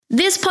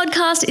This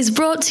podcast is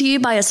brought to you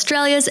by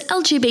Australia's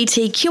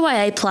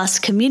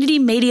LGBTQIA+ community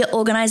media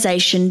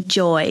organisation,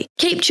 Joy.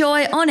 Keep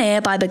Joy on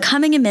air by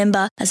becoming a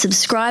member, a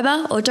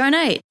subscriber or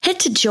donate. Head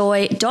to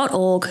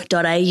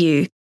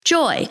joy.org.au.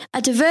 Joy,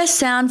 a diverse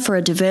sound for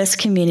a diverse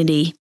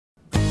community.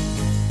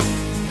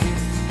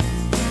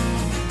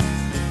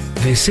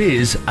 This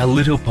is A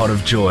Little Pot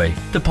of Joy,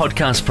 the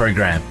podcast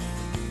program.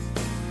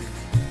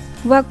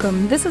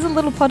 Welcome, this is A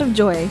Little Pot of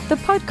Joy, the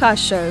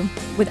podcast show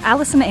with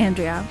Alice and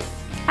Andrea.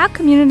 Our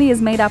community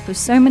is made up of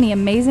so many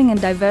amazing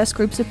and diverse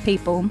groups of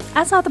people,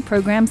 as are the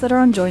programs that are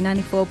on Joy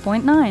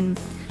 94.9.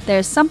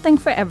 There's something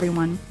for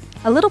everyone.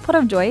 A Little Pot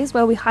of Joy is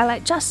where we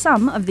highlight just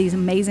some of these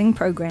amazing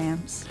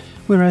programs.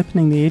 We're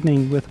opening the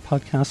evening with a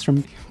podcast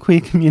from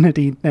Queer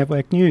Community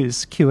Network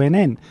News,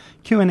 QNN.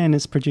 QNN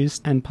is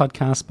produced and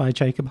podcast by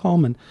Jacob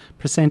Holman,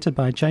 presented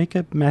by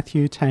Jacob,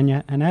 Matthew,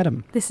 Tanya and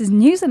Adam. This is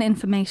news and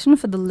information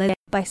for the lesbian,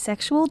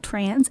 bisexual,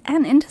 trans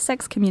and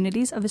intersex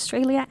communities of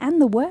Australia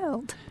and the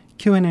world.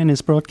 QNN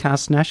is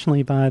broadcast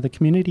nationally via the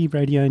Community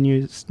Radio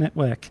News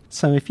Network.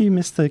 So if you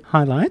missed the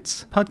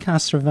highlights,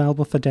 podcasts are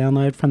available for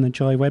download from the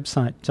Joy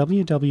website,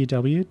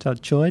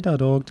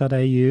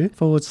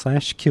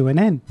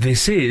 www.joy.org.au/QNN.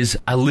 This is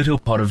A Little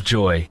Pot of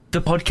Joy, the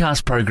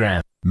podcast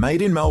program.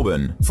 Made in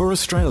Melbourne, for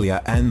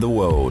Australia and the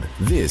world,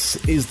 this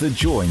is the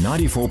Joy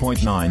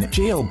 94.9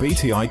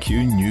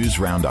 GLBTIQ News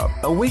Roundup,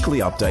 a weekly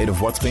update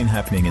of what's been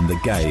happening in the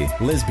gay,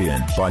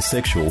 lesbian,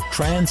 bisexual,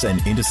 trans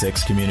and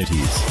intersex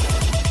communities.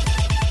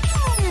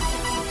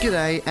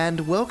 G'day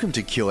and welcome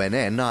to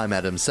QNN. I'm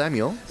Adam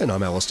Samuel. And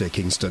I'm Alistair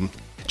Kingston.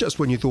 Just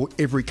when you thought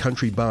every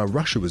country bar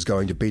Russia was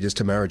going to beat us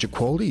to marriage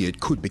equality, it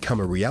could become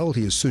a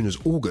reality as soon as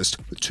August,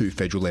 with two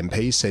federal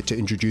MPs set to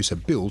introduce a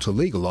bill to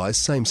legalise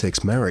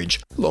same-sex marriage.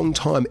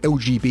 Long-time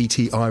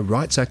LGBTI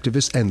rights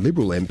activist and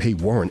Liberal MP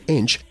Warren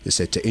Entsch is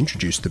set to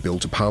introduce the bill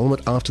to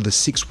Parliament after the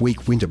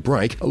 6-week winter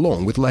break,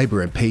 along with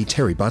Labor MP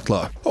Terry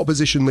Butler.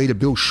 Opposition leader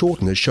Bill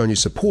Shorten has shown his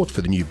support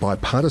for the new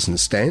bipartisan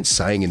stance,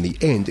 saying in the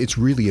end it's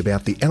really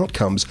about the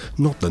outcomes,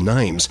 not the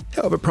names.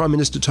 However, Prime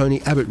Minister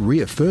Tony Abbott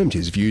reaffirmed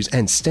his views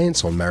and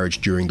stance on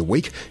marriage during the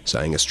week,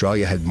 saying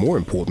Australia had more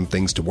important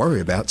things to worry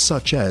about,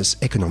 such as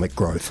economic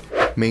growth.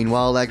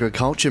 Meanwhile,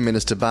 Agriculture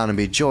Minister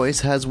Barnaby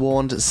Joyce has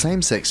warned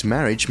same-sex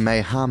marriage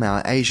may harm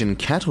our Asian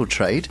cattle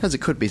trade, as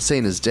it could be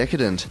seen as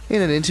decadent.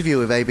 In an interview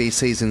with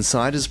ABC's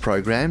Insiders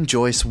program,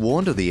 Joyce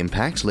warned of the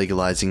impact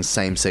legalising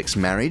same-sex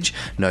marriage,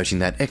 noting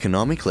that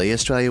economically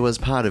Australia was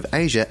part of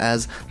Asia,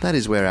 as that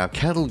is where our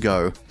cattle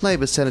go.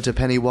 Labor Senator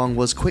Penny Wong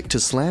was quick to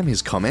slam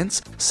his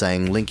comments,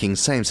 saying linking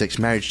same-sex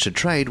marriage to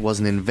trade was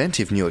an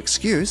inventive new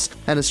excuse,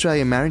 and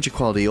Australian Marriage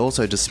Equality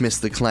also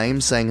dismissed the claim,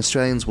 saying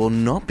Australians will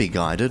not be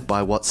guided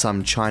by what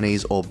some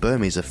Chinese or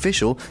Burmese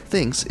official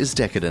thinks is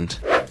decadent.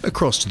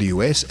 Across to the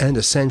US, and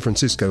a San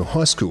Francisco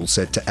high school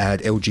set to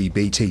add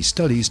LGBT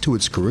studies to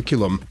its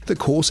curriculum. The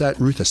course at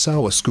Ruth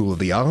Asawa School of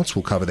the Arts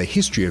will cover the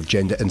history of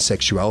gender and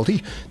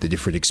sexuality, the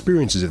different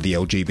experiences of the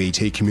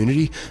LGBT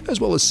community,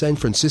 as well as San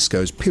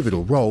Francisco's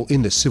pivotal role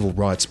in the civil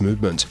rights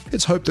movement.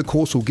 It's hoped the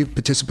course will give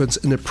participants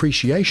an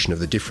appreciation of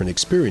the different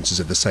experiences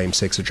of the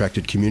same-sex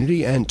attracted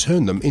community and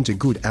turn them into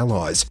good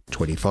allies.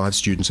 25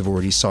 students have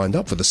already signed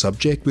up for the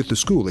subject, with the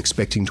school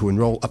expecting to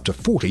enrol up to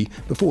 40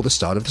 before the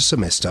start of the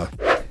semester.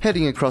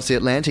 Heading across the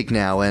Atlantic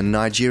now, and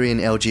Nigerian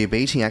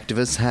LGBT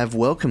activists have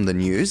welcomed the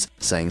news,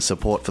 saying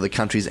support for the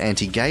country's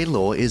anti-gay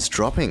law is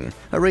dropping.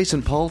 A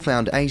recent poll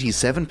found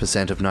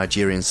 87% of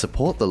Nigerians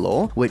support the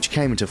law, which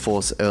came into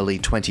force early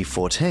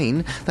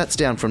 2014. That's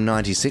down from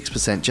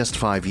 96% just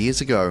 5 years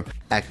ago.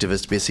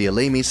 Activist Bisi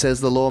Alimi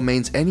says the law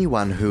means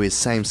anyone who is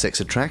same-sex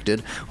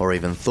attracted, or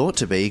even thought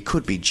to be,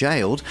 could be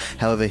jailed.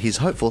 However, he's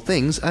hopeful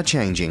things are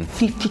changing.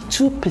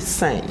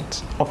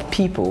 52% of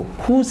people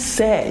who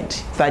said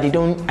that they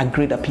don't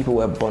agree that people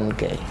were born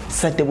gay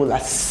said they will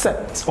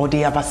accept, or they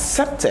have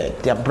accepted,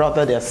 their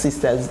brother, their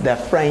sisters, their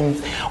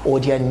friends,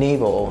 or their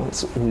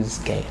neighbors who's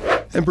gay.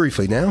 And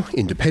briefly now,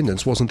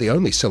 Independence wasn't the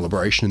only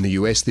celebration in the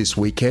US this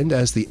weekend,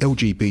 as the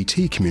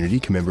LGBT community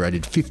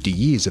commemorated 50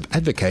 years of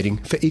advocating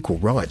for equal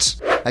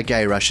rights. A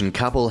gay Russian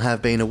couple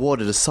have been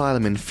awarded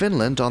asylum in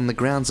Finland on the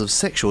grounds of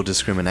sexual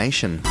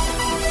discrimination.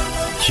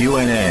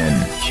 QNN.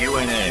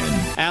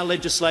 Our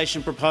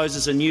legislation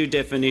proposes a new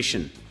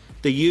definition: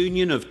 the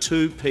union of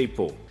two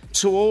people.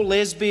 To all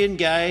lesbian,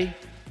 gay,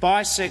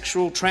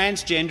 bisexual,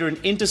 transgender and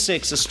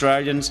intersex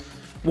Australians,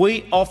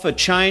 we offer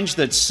change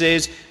that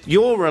says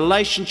your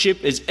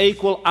relationship is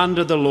equal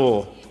under the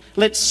law.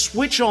 Let's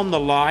switch on the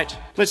light.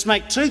 Let's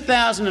make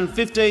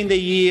 2015 the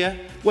year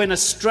when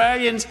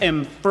Australians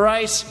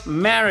embrace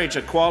marriage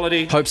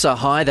equality. Hopes are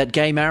high that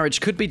gay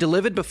marriage could be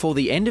delivered before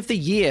the end of the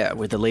year,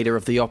 with the Leader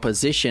of the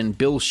Opposition,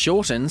 Bill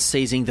Shorten,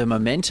 seizing the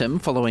momentum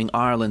following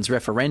Ireland's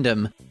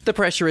referendum. The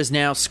pressure is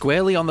now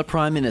squarely on the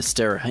Prime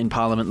Minister. In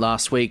Parliament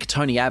last week,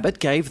 Tony Abbott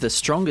gave the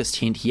strongest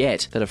hint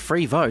yet that a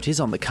free vote is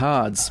on the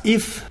cards.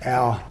 If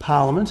our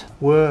Parliament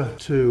were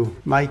to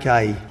make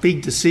a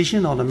big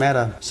decision on a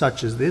matter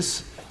such as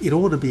this, it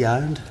ought to be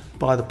owned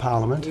by the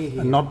Parliament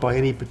and not by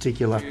any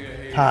particular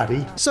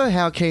party. So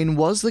how keen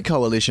was the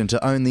coalition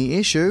to own the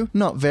issue?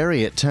 Not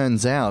very, it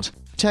turns out.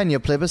 Tanya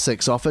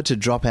Plibersek's offer to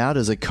drop out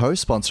as a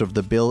co-sponsor of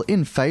the bill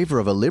in favour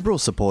of a Liberal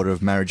supporter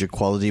of marriage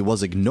equality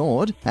was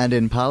ignored, and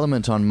in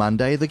Parliament on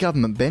Monday the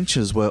government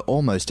benches were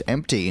almost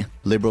empty.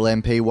 Liberal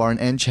MP Warren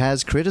Entsch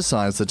has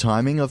criticised the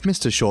timing of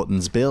Mr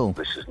Shorten's bill.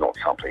 This is not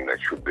something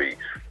that should be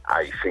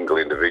a single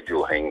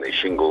individual hanging their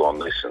shingle on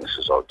this, and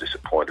so I was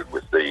disappointed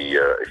with the,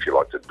 if you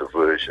like, the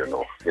diversion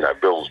or,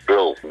 Bill's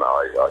bill. No,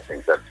 I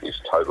think that is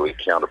totally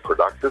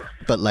counterproductive.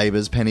 But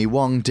Labor's Penny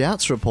Wong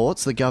doubts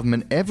reports the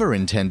government ever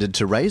intended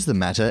to raise the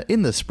matter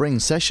in the spring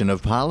session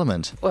of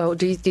Parliament. Well,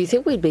 do you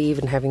think we'd be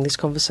even having this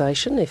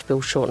conversation if Bill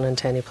Shorten and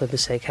Tanya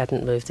Plibersek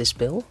hadn't moved this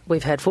bill?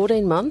 We've had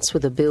 14 months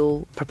with a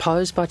bill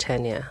proposed by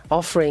Tanya,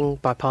 offering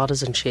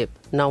bipartisanship.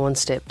 No one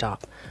stepped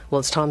up. Well,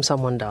 it's time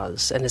someone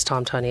does, and it's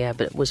time Tony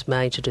Abbott was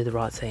made to do the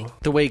right thing.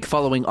 The week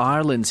following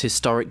Ireland's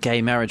historic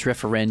gay marriage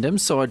referendum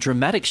saw a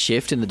dramatic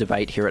shift in the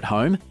debate here at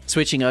home.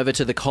 Switching over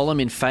to the column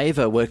in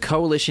favour were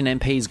Coalition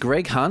MPs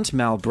Greg Hunt,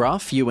 Mal Brough,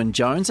 Ewan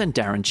Jones and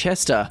Darren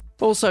Chester.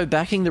 Also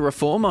backing the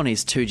reform on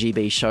his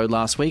 2GB show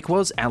last week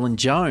was Alan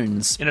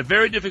Jones. In a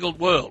very difficult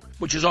world,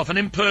 which is often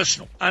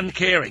impersonal,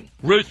 uncaring,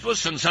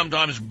 ruthless and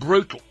sometimes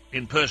brutal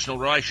in personal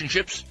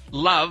relationships,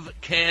 love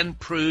can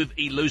prove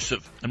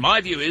elusive. And my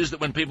view is that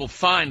when people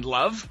find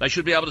love, they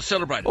should be able to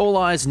celebrate it. All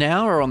eyes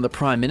now are on the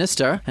Prime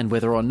Minister and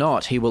whether or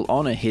not he will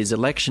honour his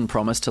election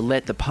promise to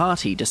let the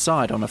party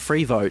decide on a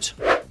free vote.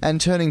 And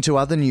turning to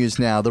other news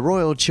now, the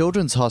Royal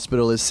Children's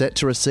Hospital is set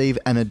to receive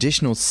an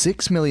additional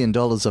 $6 million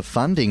of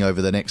funding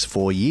over the next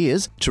 4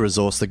 years to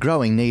resource the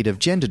growing need of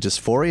gender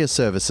dysphoria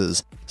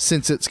services.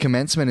 Since its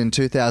commencement in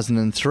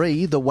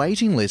 2003, the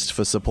waiting list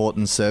for support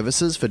and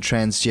services for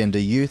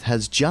transgender youth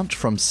has jumped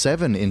from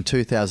 7 in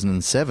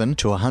 2007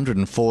 to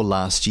 104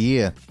 last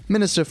year.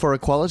 Minister for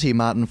Equality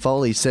Martin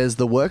Foley says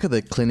the work of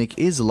the clinic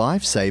is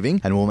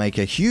life-saving and will make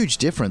a huge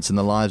difference in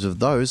the lives of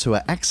those who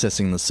are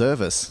accessing the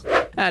service.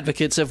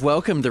 Advocates have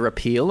welcomed the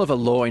repeal of a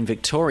law in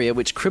Victoria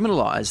which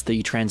criminalised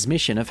the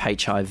transmission of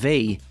HIV.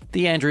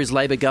 The Andrews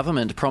Labor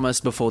government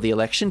promised before the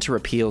election to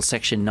repeal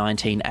Section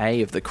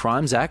 19A of the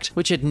Crimes Act,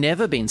 which had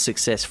never been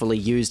successfully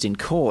used in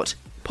court.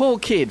 Paul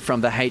Kidd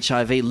from the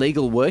HIV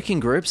Legal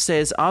Working Group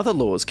says other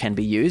laws can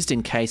be used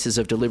in cases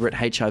of deliberate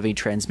HIV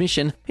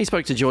transmission. He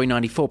spoke to Joy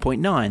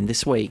 94.9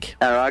 this week.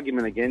 Our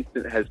argument against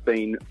it has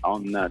been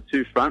on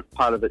two fronts.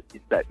 Part of it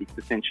is that it's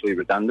essentially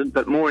redundant,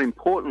 but more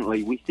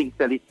importantly, we think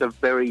that it's a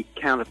very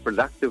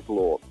counterproductive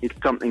law. It's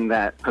something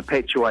that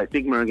perpetuates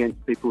stigma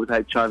against people with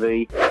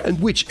HIV.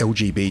 And which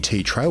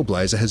LGBT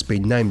trailblazer has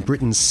been named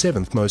Britain's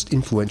 7th most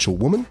influential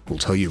woman? We'll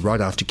tell you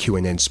right after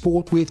QNN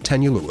Sport with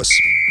Tanya Lewis.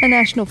 A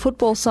national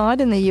football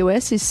side in the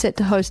US is set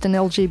to host an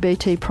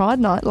LGBT Pride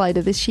Night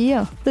later this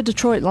year. The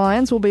Detroit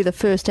Lions will be the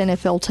first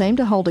NFL team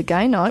to hold a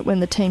gay night when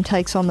the team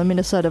takes on the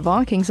Minnesota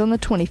Vikings on the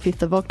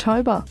 25th of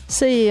October.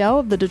 CEO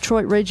of the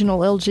Detroit Regional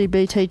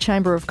LGBT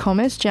Chamber of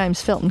Commerce,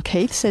 James Felton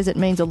Keith, says it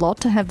means a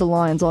lot to have the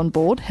Lions on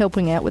board,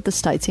 helping out with the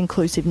state's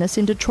Inclusiveness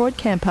in Detroit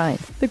campaign.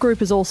 The group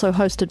has also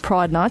hosted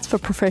Pride Nights for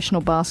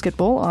professional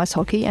basketball, ice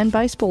hockey and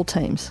baseball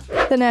teams.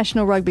 The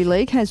National Rugby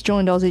League has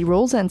joined Aussie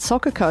Rules and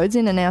Soccer Codes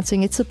in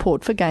announcing its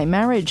support for gay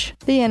marriage.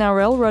 The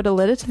NRL wrote a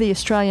letter to the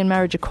Australian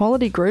Marriage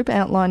Equality Group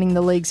outlining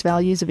the league's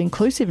values of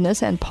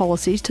inclusiveness and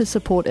policies to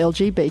support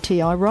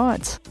LGBTI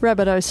rights.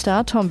 Rabbitohs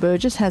star Tom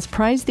Burgess has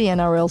praised the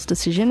NRL's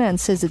decision and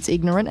says it's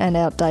ignorant and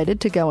outdated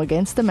to go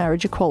against the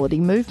marriage equality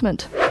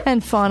movement.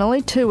 And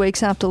finally, 2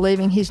 weeks after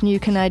leaving his new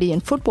Canadian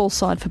football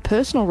side for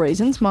personal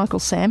reasons, Michael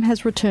Sam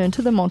has returned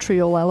to the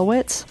Montreal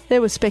Alouettes.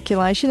 There was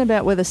speculation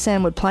about whether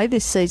Sam would play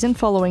this season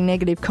following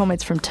negative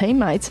comments from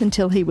teammates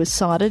until he was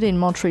cited in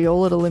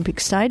Montreal at Olympic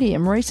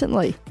Stadium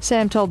recently.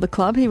 Sam told the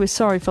club he was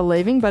sorry for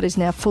leaving but is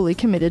now fully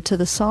committed to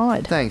the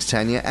side. Thanks,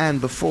 Tanya. And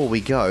before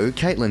we go,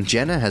 Caitlyn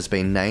Jenner has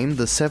been named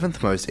the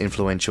 7th most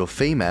influential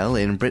female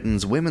in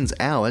Britain's Women's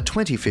Hour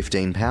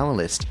 2015 Power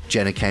List.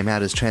 Jenner came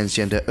out as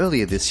transgender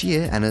earlier this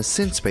year and has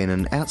since been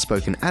an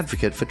outspoken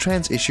advocate for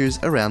trans issues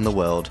around the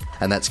world.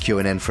 And that's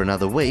QNN for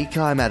another week.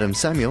 I'm Adam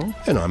Samuel.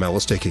 And I'm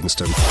Alistair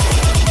Kingston.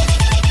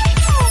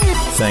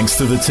 Thanks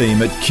to the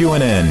team at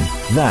QNN.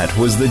 That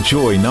was the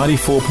Joy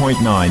 94.9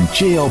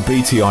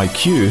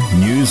 GLBTIQ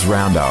News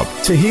Roundup.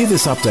 To hear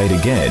this update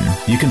again,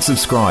 you can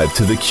subscribe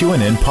to the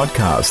QNN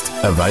podcast,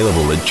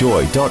 available at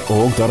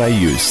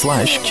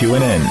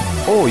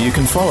joy.org.au/QNN. Or you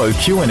can follow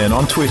QNN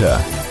on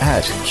Twitter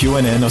at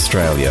QNN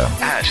Australia.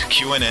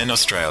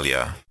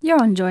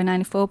 You're on Joy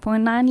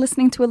 94.9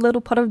 listening to A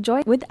Little Pot of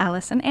Joy with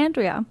Alice and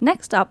Andrea.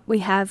 Next up, we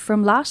have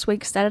from last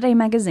week's Saturday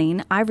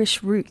magazine,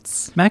 Irish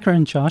Roots. Macca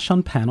and Josh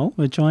on panel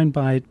were joined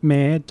by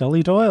Mayor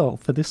Dolly Doyle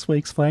for this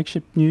week's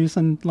flagship news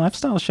and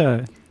lifestyle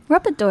show.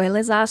 Robert Doyle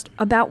is asked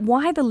about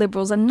why the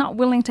Liberals are not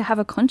willing to have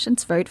a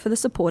conscience vote for the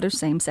support of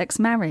same-sex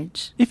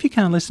marriage. If you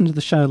can't listen to the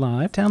show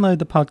live, download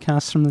the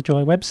podcast from the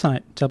Joy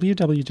website,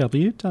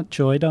 www.joy.org.au,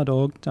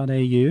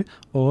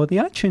 or the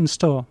iTunes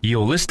Store.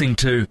 You're listening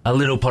to A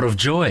Little Pot of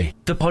Joy,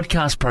 the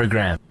podcast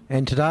program.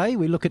 And today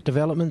we look at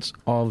developments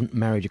of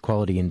marriage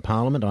equality in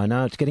Parliament. I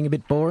know it's getting a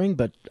bit boring,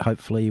 but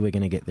hopefully we're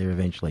going to get there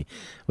eventually.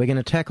 We're going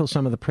to tackle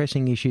some of the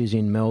pressing issues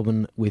in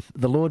Melbourne with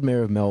the Lord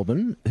Mayor of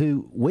Melbourne,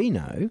 who we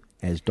know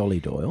as Dolly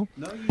Doyle.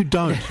 No, you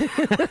don't.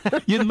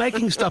 You're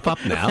making stuff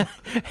up now.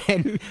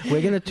 And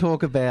we're going to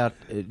talk about,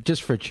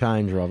 just for a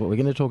change, Robert, we're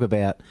going to talk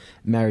about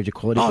marriage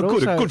equality. Oh, but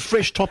good, also a good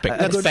fresh topic.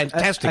 That's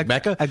fantastic,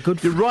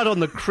 Macca. You're right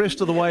on the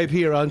crest of the wave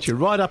here, aren't you?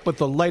 Right up with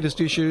the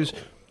latest issues.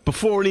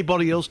 Before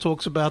anybody else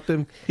talks about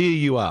them, here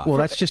you are. Well,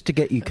 that's just to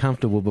get you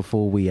comfortable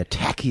before we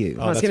attack you.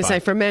 I was going to say,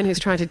 for a man who's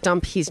trying to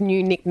dump his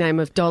new nickname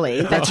of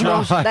Dolly, that's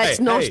not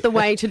the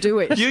way to do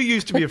it. You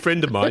used to be a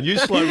friend of mine. You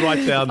slow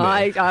right down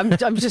there.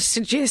 I'm just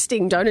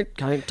suggesting, don't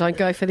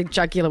go for the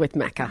jugular with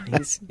Macca.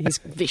 He's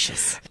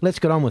vicious. Let's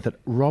get on with it.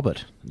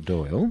 Robert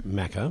Doyle.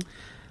 Macca.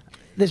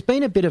 There's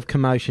been a bit of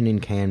commotion in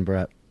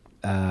Canberra.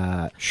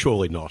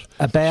 Surely not.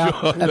 About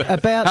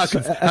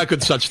how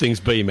could such things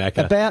be,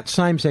 Macca? About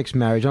same-sex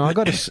marriage, and I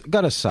got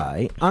to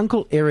say,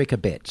 Uncle Eric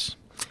Abetz.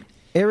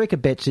 Eric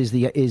Abetz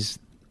is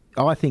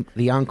I think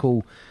the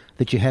uncle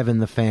that you have in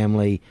the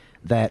family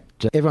that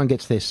everyone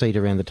gets their seat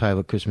around the table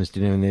at Christmas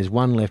dinner, and there's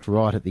one left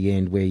right at the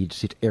end where you'd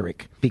sit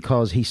Eric,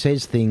 because he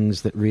says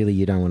things that really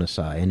you don't want to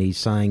say, and he's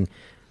saying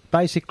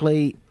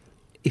basically,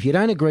 if you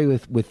don't agree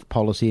with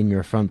policy and you're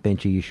a front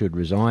bencher, you should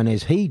resign,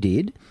 as he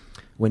did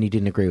when he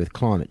didn't agree with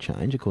climate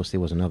change. Of course, there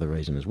was another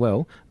reason as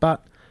well.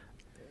 But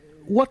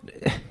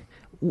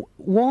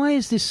why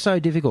is this so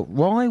difficult?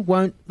 Why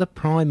won't the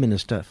Prime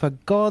Minister, for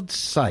God's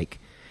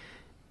sake,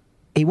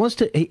 he wants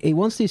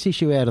this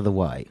issue out of the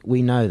way.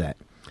 We know that.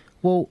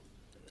 Well,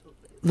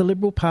 the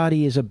Liberal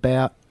Party is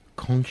about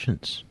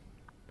conscience,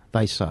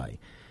 they say.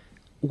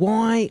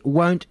 Why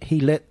won't he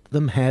let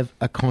them have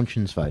a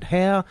conscience vote?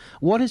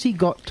 What has he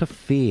got to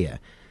fear?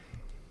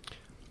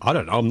 I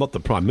don't know. I'm not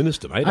the Prime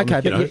Minister, mate.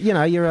 Okay,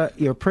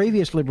 you're a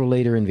previous Liberal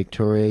leader in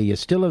Victoria. You're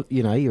still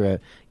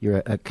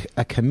you're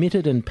a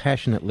committed and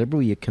passionate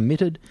Liberal. You're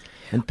committed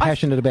and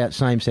passionate about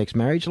same-sex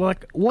marriage.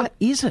 What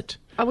is it?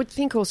 I would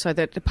think also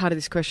that the part of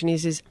this question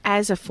is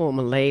as a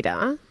former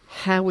leader,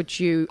 how would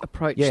you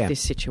approach this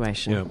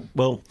situation? Yeah.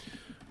 Well,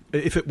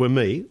 if it were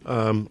me,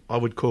 I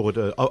would call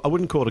it I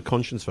wouldn't call it a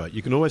conscience vote.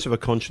 You can always have a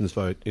conscience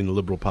vote in the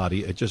Liberal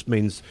Party. It just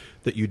means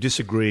that you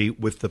disagree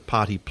with the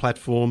party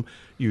platform.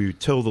 You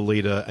tell the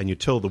leader and you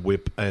tell the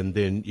whip, and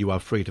then you are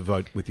free to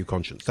vote with your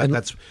conscience.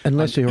 That's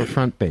unless you're a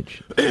front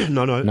bench.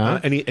 No.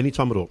 Any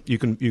time at all. You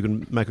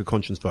can make a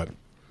conscience vote.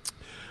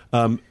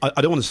 I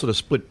don't want to sort of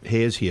split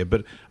hairs here,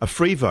 but a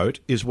free vote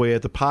is where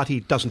the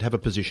party doesn't have a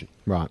position.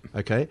 Right.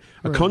 Okay?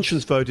 A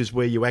conscience vote is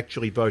where you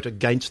actually vote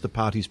against the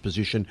party's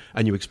position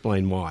and you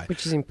explain why.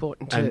 Which is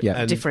important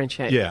to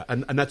differentiate. Yeah,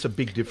 and that's a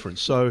big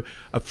difference. So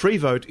a free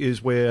vote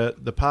is where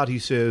the party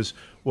says,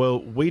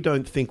 well, we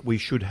don't think we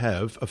should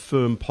have a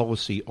firm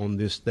policy on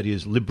this that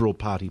is Liberal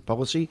Party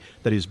policy,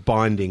 that is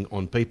binding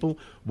on people.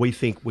 We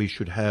think we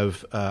should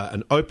have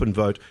an open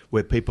vote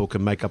where people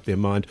can make up their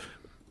mind,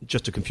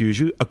 just to confuse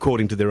you,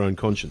 according to their own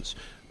conscience.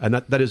 And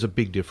that is a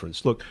big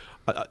difference. Look,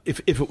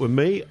 if it were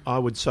me, I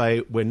would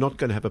say we're not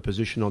going to have a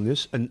position on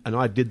this, and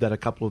I did that a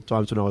couple of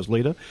times when I was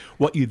leader.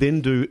 What you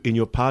then do in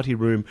your party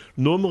room,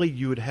 normally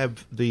you would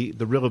have the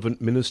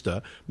relevant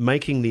minister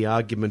making the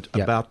argument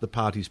about the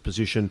party's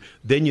position,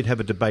 then you'd have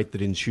a debate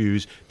that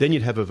ensues, then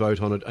you'd have a vote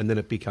on it, and then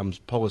it becomes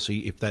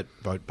policy if that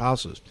vote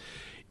passes.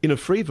 In a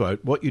free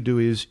vote, what you do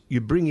is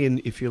you bring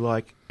in, if you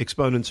like,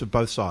 exponents of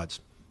both sides.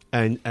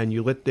 And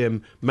you let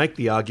them make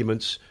the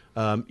arguments,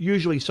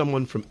 usually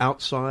someone from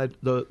outside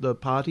the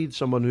party,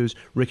 someone who's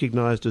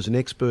recognised as an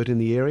expert in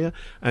the area,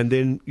 and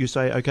then you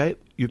say, okay,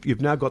 you've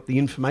now got the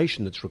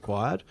information that's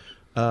required,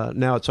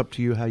 now it's up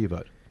to you how you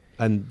vote.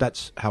 And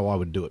that's how I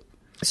would do it.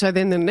 So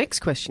then the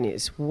next question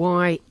is,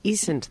 why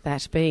isn't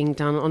that being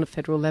done on a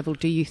federal level,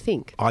 do you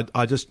think? I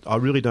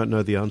really don't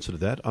know the answer to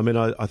that. I mean,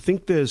 I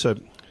think there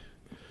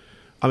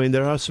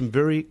are some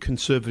very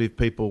conservative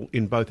people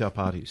in both our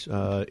parties.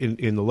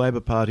 In the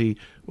Labor Party,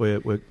 where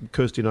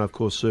Kirsty and I, of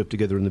course, served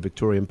together in the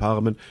Victorian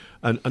Parliament,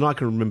 and I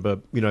can remember,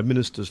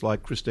 ministers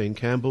like Christine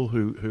Campbell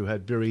who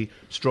had very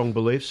strong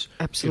beliefs.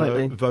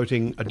 Absolutely.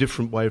 Voting a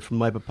different way from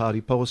Labor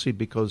Party policy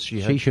because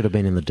she should have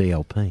been in the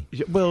DLP.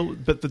 Yeah, well,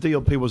 but the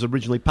DLP was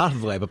originally part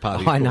of the Labor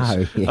Party. I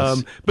know.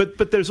 Yes.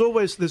 But there's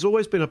always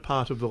been a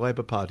part of the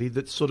Labor Party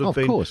that's sort of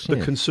been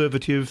the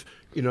conservative,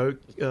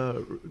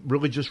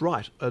 religious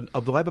right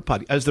of the Labor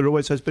Party, as there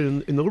always has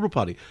been in the Liberal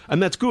Party,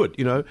 and that's good.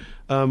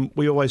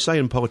 We always say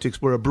in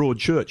politics we're a broad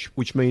church,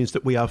 which means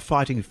that we are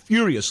fighting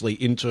furiously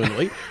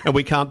internally, and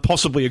we can't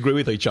possibly agree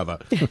with each other.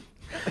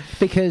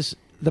 Because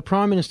the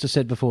Prime Minister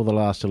said before the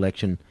last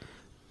election,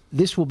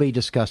 this will be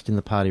discussed in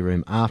the party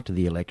room after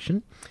the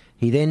election.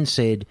 He then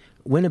said,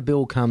 when a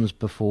bill comes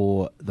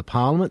before the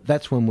Parliament,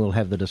 that's when we'll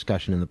have the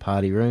discussion in the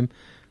party room.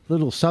 The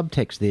little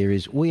subtext there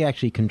is we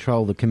actually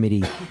control the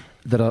committee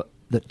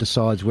that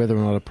decides whether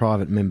or not a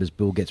private member's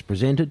bill gets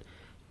presented.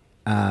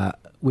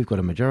 We've got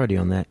a majority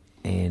on that,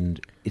 and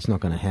it's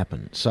not going to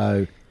happen.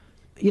 So,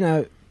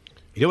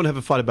 You don't want to have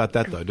a fight about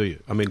that, though, do you?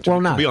 I mean,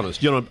 no. To be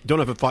honest, you don't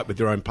have a fight with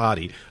your own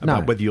party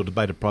about whether you'll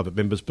debate a private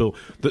member's bill.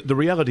 The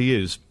reality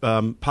is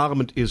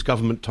Parliament is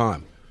government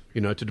time,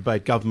 to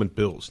debate government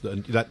bills.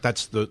 And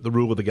that's the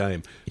rule of the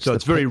game.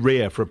 It's very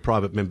rare for a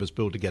private member's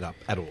bill to get up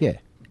at all. Yeah.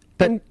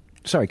 But,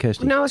 sorry,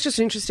 Kirsty. No, I was just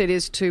interested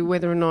as to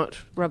whether or not,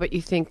 Robert,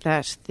 you think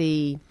that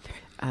the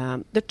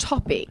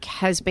topic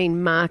has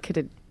been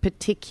marketed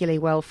particularly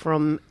well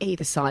from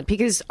either side,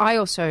 because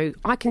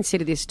I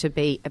consider this to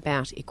be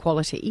about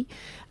equality.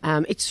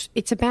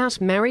 It's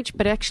about marriage,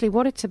 but actually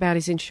what it's about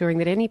is ensuring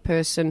that any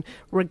person,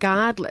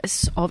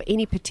 regardless of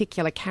any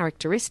particular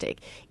characteristic,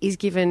 is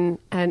given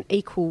an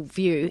equal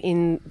view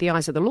in the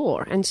eyes of the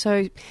law. And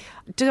so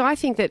do I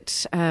think that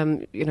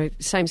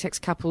same-sex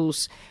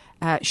couples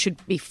should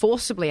be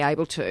forcibly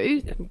able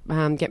to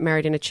get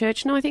married in a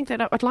church? No, I think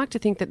that I'd like to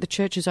think that the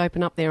churches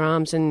open up their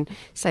arms and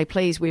say,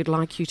 please, we'd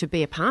like you to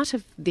be a part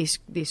of this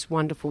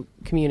wonderful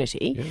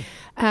community. Yeah.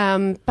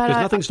 But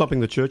there's nothing stopping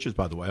the churches,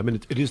 by the way. I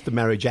mean, it is the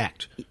Marriage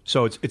Act,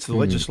 so it's the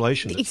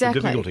legislation that's the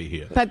difficulty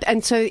here.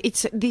 So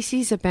this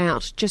is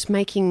about just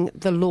making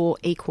the law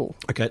equal.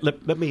 Okay,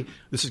 let me.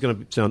 This is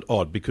going to sound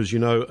odd because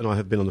and I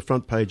have been on the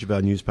front page of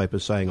our newspaper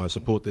saying I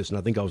support this, and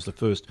I think I was the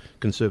first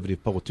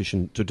Conservative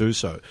politician to do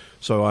so.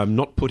 So I'm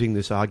not putting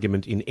this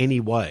argument in any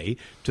way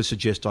to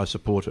suggest I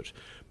support it.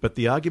 But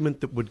the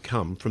argument that would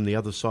come from the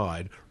other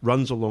side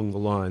runs along the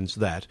lines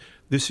that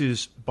this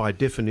is, by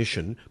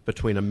definition,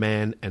 between a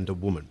man and a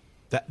woman.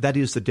 That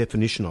is the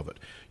definition of it.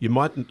 You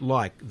mightn't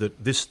like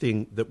that this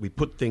thing that we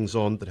put things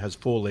on that has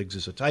 4 legs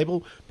is a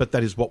table, but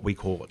that is what we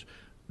call it.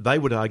 They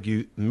would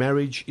argue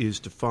marriage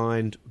is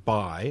defined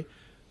by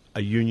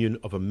a union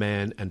of a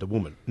man and a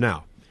woman.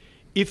 Now,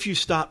 if you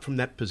start from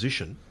that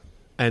position,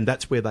 and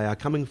that's where they are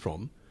coming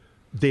from,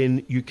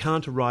 then you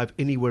can't arrive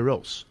anywhere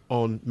else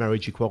on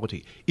marriage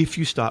equality if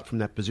you start from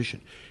that position.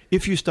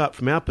 If you start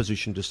from our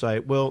position to say,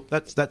 well,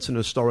 that's an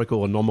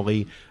historical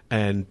anomaly,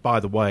 and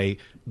by the way,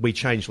 we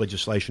change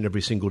legislation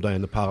every single day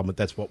in the Parliament,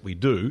 that's what we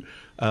do,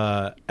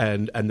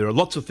 and there are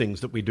lots of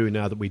things that we do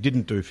now that we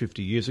didn't do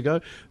 50 years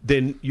ago,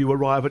 then you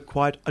arrive at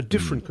quite a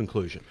different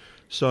conclusion.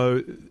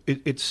 So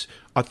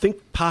I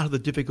think part of the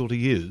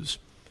difficulty is,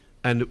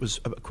 and it was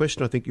a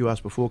question I think you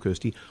asked before,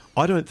 Kirsty,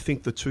 I don't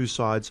think the two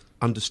sides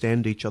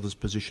understand each other's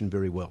position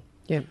very well.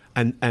 Yeah.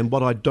 And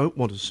what I don't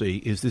want to see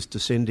is this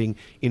descending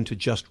into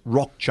just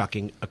rock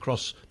chucking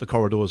across the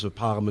corridors of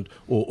Parliament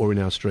or in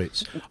our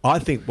streets. I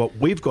think what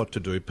we've got to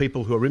do,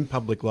 people who are in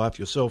public life,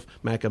 yourself,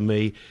 Mac and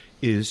me,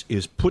 is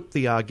put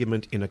the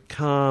argument in a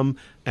calm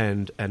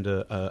and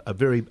a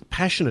very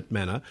passionate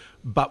manner,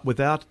 but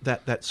without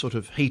that sort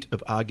of heat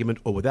of argument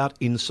or without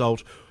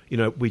insult.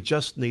 We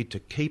just need to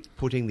keep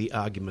putting the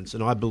arguments,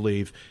 and I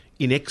believe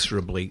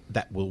inexorably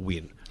that will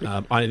win.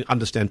 I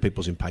understand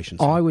people's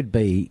impatience. I would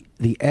be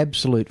the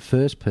absolute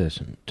first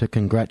person to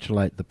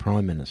congratulate the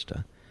Prime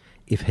Minister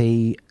if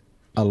he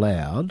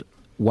allowed,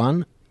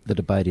 one, the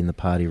debate in the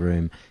party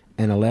room,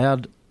 and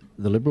allowed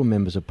the Liberal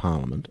members of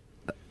Parliament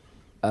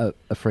a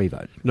free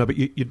vote. No, but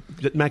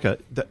Macca,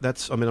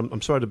 that's. I mean,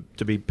 I'm sorry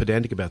to be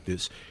pedantic about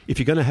this. If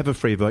you're going to have a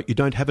free vote, you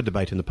don't have a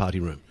debate in the party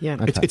room. Yeah,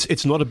 okay.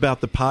 It's not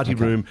about the party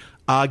room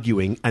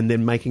arguing and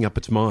then making up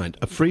its mind.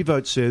 A free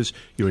vote says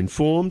you're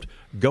informed.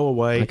 Go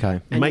away.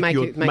 Okay.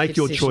 Make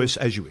your choice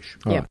as you wish.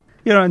 Yeah. Right.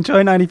 You're on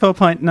Joy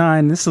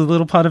 94.9. This is A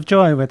Little Pot of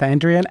Joy with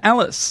Andrea and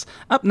Alice.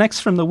 Up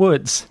next from the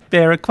woods,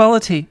 Bear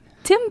Equality.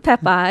 Tim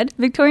Peppard,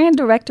 Victorian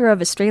Director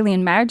of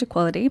Australian Marriage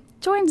Equality,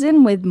 joins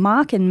in with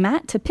Mark and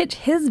Matt to pitch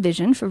his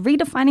vision for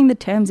redefining the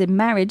terms in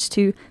marriage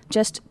to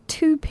just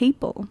 2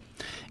 people.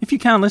 If you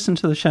can't listen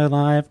to the show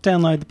live,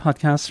 download the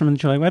podcast from the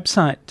Joy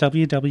website,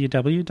 www.joy.org.au,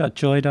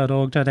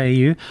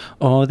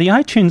 or the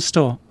iTunes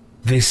Store.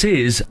 This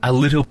is A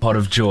Little Pot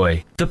of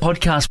Joy, the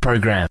podcast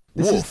program.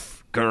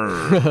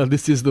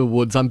 This is The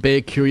Woods. I'm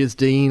Bear Curious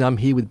Dean. I'm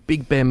here with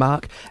Big Bear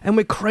Mark, and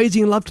we're crazy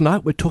in love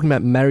tonight. We're talking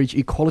about marriage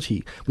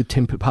equality with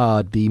Tim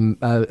Peppard, the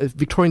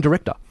Victorian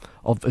Director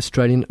of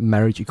Australian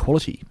Marriage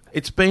Equality.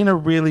 It's been a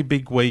really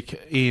big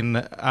week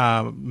in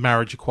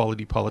marriage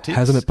equality politics.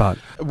 Hasn't it, Bud?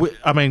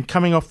 I mean,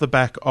 coming off the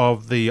back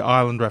of the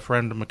Ireland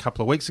referendum a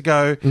couple of weeks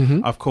ago,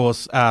 of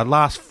course,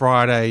 last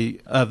Friday,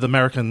 the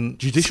American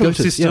judicial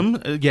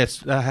system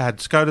had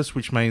SCOTUS,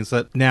 which means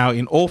that now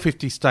in all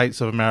 50 states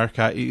of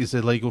America it is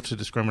illegal to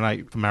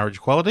discriminate for marriage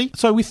equality.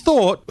 So we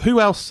thought, who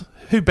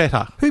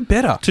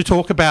better to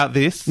talk about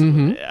this?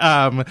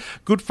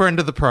 Good friend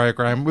of the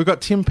program. We've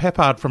got Tim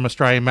Peppard from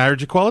Australian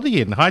Marriage Equality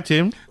in. Hi,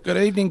 Tim. Good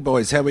evening,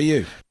 boys. How are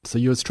you? So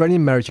you're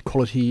Australian Marriage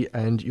Equality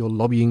and you're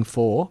lobbying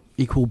for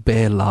equal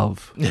bear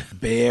love.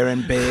 Bear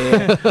and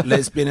bear,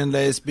 lesbian and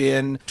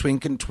lesbian,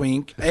 twink and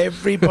twink.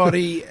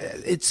 Everybody,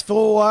 it's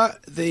for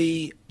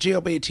the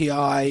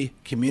GLBTI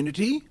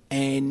community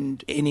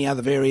and any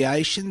other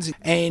variations.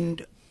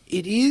 And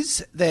it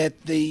is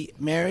that the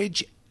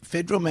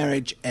Federal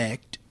Marriage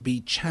Act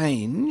be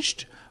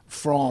changed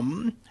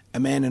from a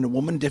man and a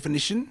woman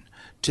definition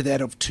to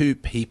that of 2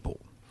 people.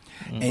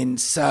 And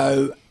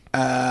so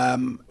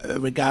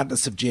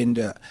regardless of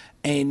gender.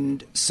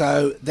 And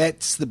so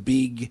that's the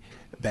big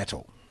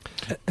battle.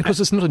 Of course,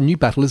 it's not a new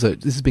battle, is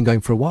it? This has been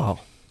going for a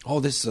while. Oh,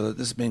 this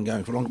has been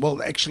going for long.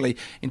 Well, actually,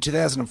 in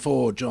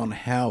 2004, John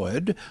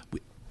Howard,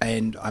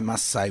 and I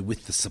must say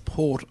with the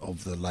support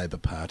of the Labor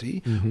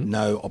Party,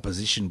 no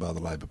opposition by the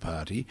Labor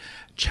Party,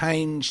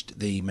 changed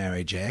the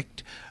Marriage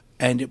Act,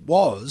 and it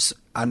was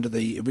under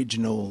the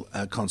original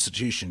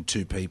constitution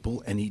 2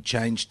 people, and he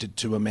changed it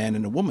to a man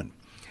and a woman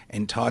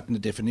and tightened the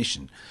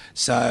definition.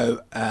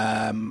 So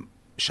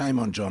shame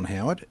on John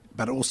Howard,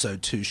 but also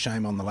too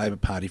shame on the Labor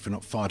Party for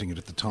not fighting it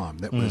at the time.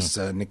 That was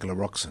Nicola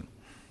Roxon.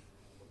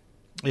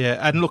 Yeah,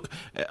 and look,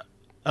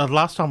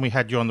 last time we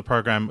had you on the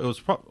program,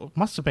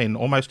 must have been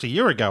almost a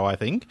year ago, I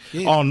think,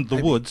 on The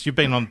Woods. You've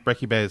been on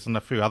Brekkie Bears and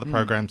a few other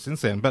programs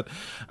since then, but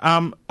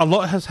a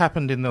lot has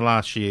happened in the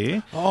last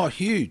year. Oh,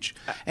 huge.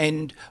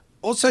 And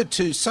also,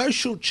 too,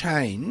 social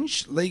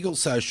change, legal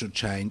social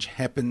change,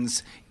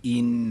 happens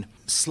in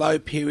slow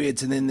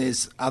periods, and then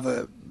there's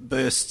other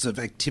bursts of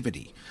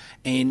activity.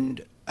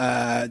 And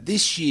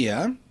this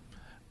year,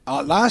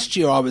 last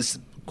year I was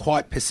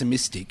quite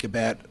pessimistic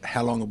about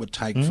how long it would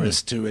take for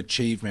us to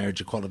achieve marriage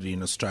equality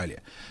in Australia.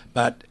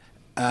 But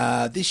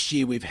this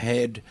year we've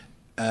had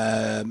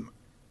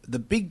the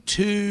big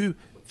 2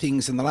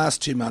 things in the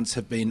last 2 months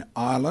have been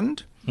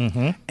Ireland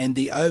and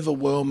the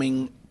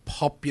overwhelming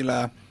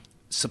popular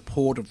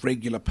support of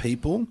regular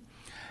people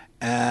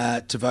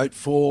to vote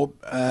for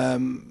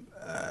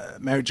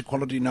marriage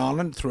equality in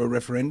Ireland through a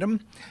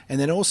referendum. And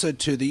then also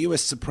to the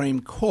US Supreme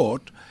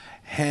Court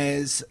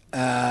has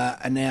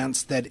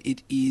announced that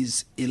it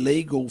is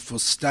illegal for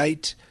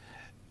state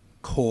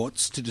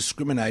courts to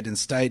discriminate and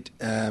state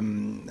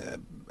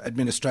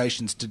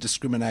administrations to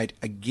discriminate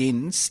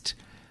against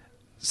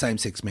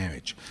same-sex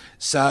marriage.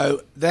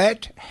 So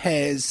that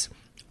has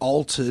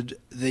altered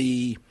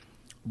the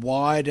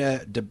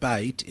wider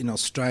debate in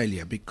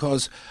Australia,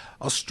 because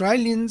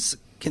Australians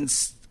can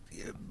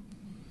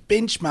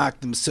benchmark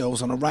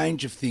themselves on a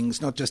range of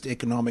things, not just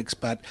economics,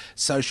 but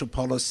social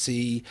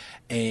policy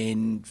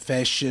and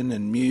fashion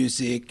and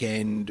music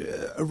and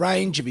a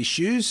range of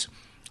issues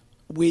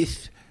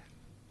with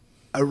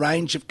a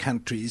range of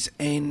countries.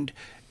 And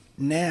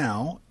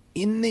now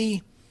in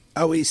the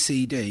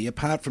OECD,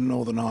 apart from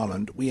Northern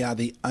Ireland, we are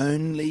the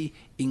only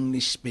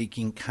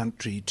English-speaking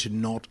country to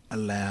not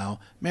allow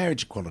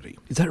marriage equality.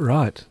 Is that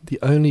right? The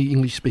only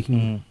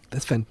English-speaking...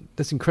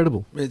 That's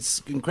incredible.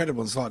 It's incredible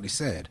and slightly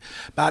sad.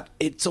 But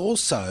it's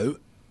also...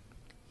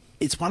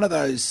 It's one of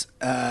those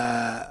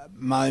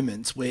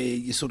moments where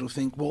you sort of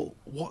think, well,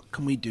 what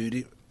can we do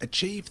to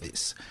achieve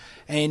this?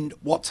 And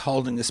what's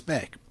holding us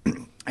back?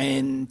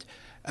 And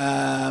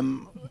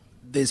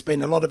there's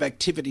been a lot of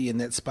activity in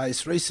that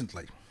space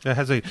recently. There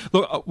has a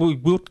look. We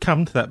will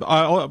come to that,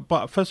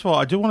 but first of all,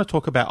 I do want to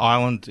talk about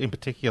Ireland in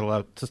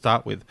particular to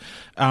start with.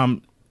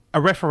 A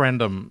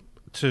referendum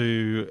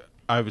to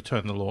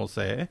overturn the laws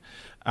there.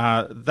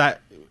 That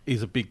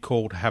is a big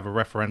call to have a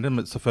referendum.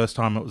 It's the first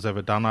time it was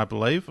ever done, I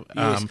believe.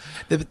 Yes.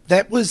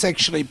 That was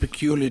actually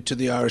peculiar to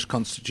the Irish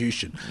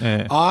Constitution.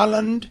 Yeah.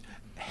 Ireland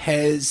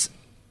has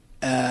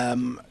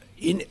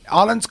in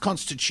Ireland's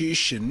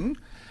constitution.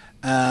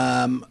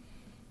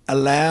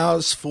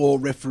 Allows for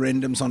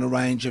referendums on a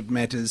range of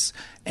matters,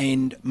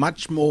 and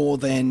much more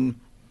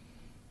than...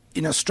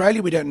 In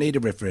Australia, we don't need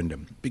a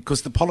referendum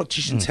because the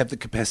politicians have the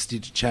capacity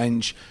to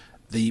change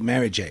the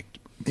Marriage Act.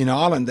 In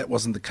Ireland, that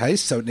wasn't the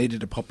case, so it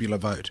needed a popular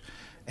vote.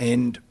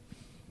 And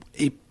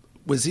it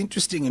was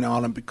interesting in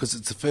Ireland because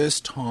it's the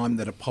first time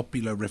that a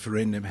popular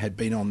referendum had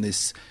been on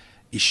this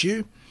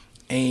issue,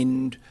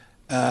 and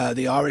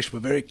the Irish were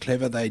very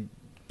clever. They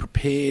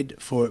prepared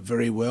for it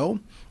very well,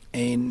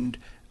 and...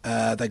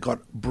 they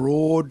got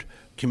broad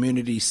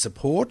community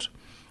support.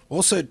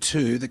 Also,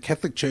 too, the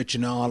Catholic Church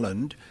in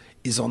Ireland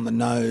is on the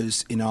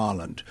nose in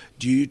Ireland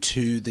due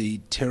to the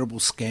terrible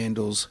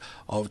scandals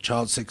of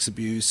child sex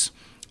abuse,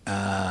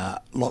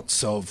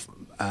 lots of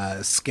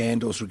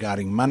scandals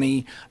regarding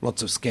money,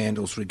 lots of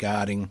scandals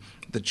regarding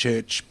the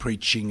church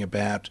preaching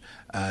about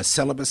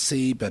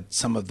celibacy, but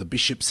some of the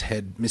bishops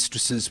had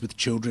mistresses with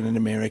children in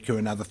America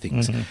and other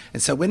things.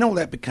 And so when all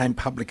that became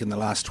public in the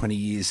last 20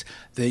 years,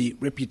 the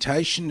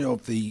reputation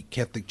of the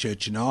Catholic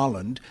Church in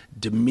Ireland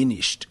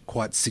diminished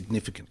quite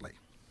significantly.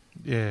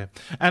 Yeah.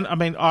 And I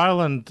mean,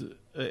 Ireland,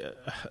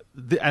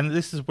 and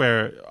this is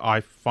where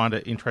I find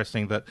it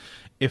interesting that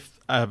if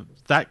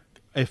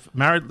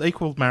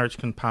equal marriage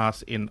can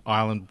pass in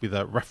Ireland with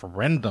a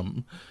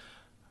referendum,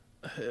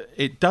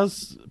 it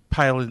does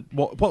pale in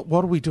what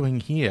are we doing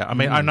here? I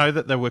mean, I know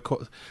that there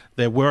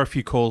were a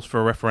few calls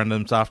for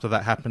referendums after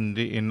that happened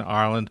in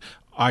Ireland.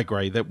 I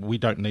agree that we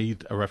don't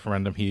need a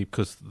referendum here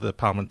because the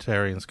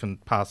parliamentarians can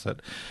pass it.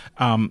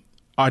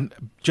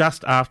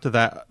 Just after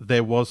that,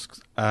 there was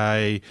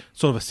a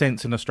sort of a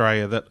sense in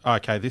Australia that,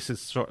 okay, this is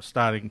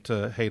starting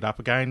to heat up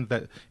again,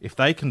 that if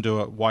they can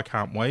do it, why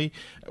can't we?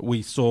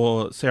 We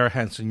saw Sarah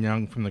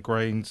Hanson-Young from the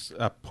Greens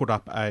put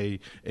up a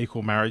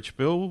equal marriage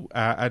bill,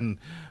 and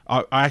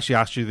I actually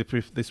asked you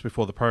this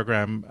before the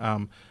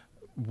program,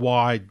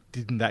 why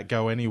didn't that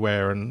go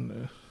anywhere?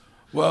 And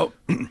Well,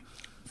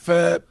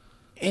 for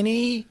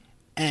any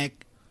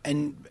act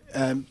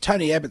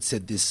Tony Abbott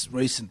said this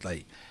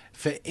recently,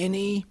 for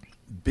any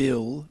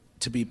bill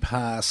to be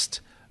passed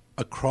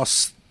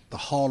across the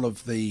whole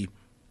of the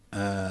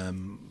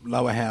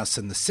lower house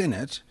and the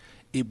Senate,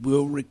 it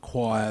will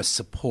require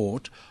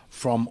support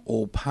from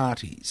all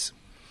parties.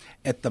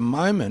 At the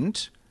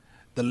moment,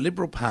 the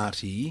Liberal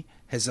Party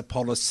has a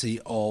policy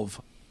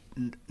of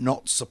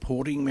not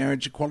supporting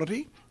marriage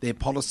equality. Their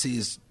policy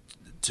is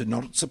to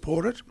not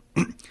support it.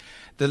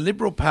 The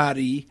Liberal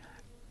Party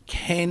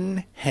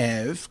can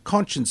have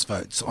conscience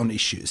votes on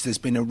issues. There's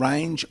been a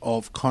range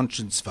of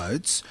conscience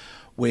votes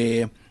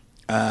where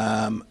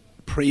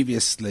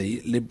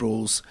previously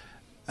Liberals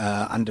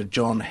under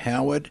John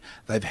Howard,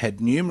 they've had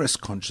numerous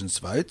conscience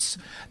votes.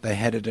 They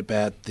had it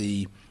about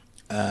the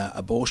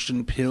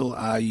abortion pill,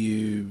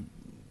 RU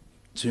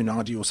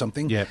 290 or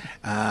something. Yep.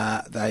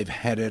 They've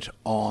had it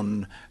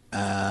on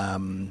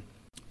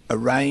a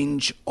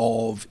range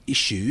of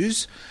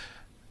issues.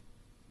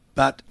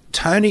 But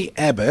Tony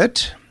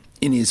Abbott,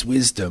 in his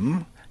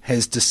wisdom,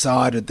 has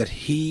decided that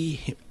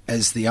he,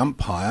 as the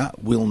umpire,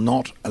 will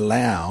not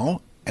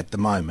allow, at the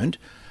moment,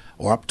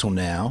 or up till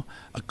now,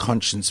 a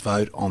conscience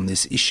vote on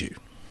this issue.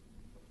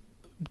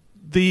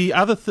 The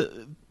other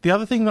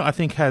thing that I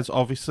think has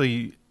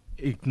obviously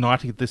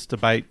ignited this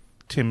debate,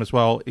 Tim, as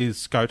well, is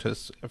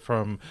SCOTUS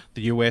from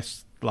the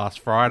US last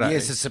Friday.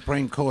 Yes, the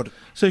Supreme Court.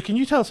 So can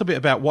you tell us a bit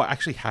about what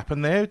actually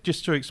happened there,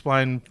 just to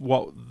explain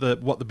what the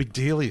big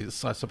deal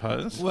is, I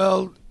suppose?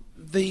 Well,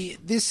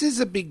 this is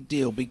a big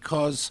deal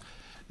because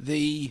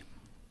the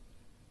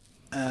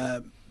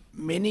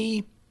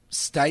many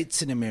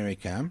states in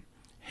America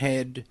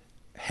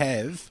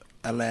have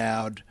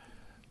allowed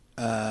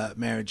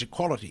marriage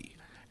equality,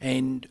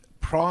 and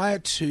prior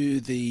to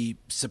the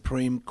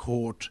Supreme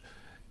Court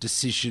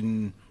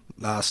decision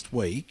last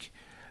week,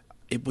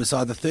 it was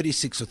either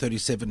 36 or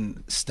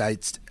 37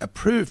 states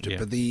approved it,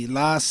 but the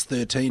last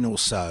 13 or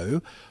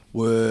so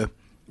were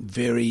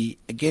very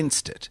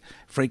against it.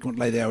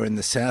 Frequently they were in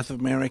the South of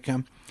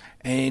America,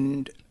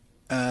 and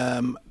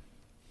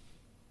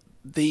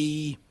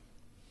the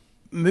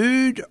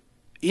mood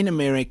in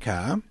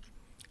America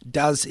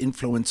does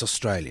influence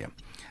Australia.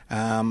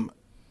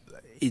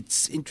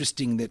 It's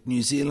interesting that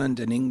New Zealand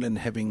and England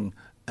having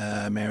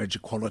marriage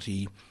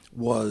equality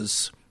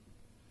was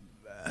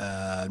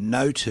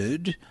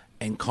noted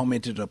and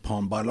commented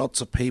upon by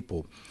lots of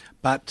people.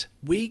 But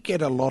we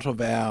get a lot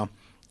of our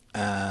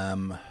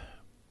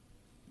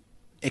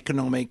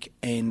economic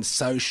and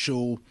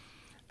social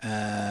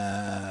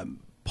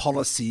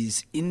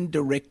policies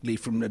indirectly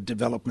from the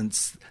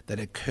developments that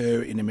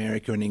occur in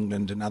America and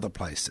England and other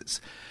places.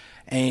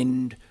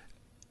 And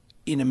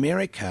in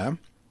America,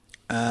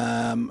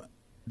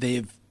 there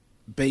have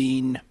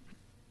been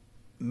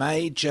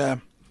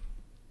major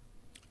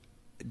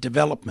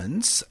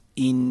developments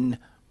in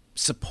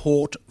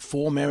support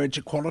for marriage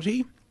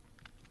equality.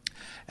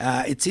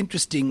 It's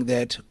interesting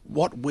that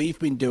what we've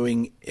been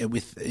doing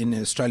in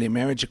Australian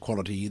marriage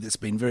equality that's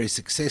been very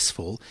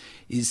successful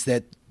is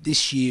that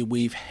this year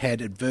we've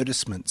had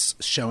advertisements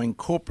showing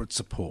corporate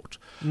support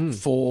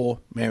for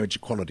marriage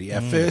equality.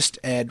 Our first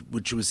ad,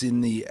 which was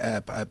in the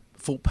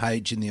full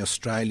page in the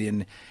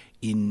Australian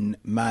in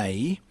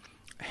May,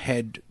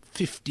 had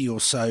 50 or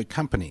so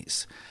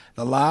companies.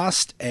 The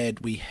last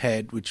ad we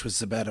had, which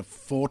was about a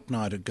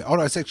fortnight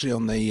ago, it's actually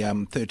on the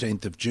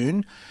 13th of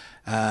June,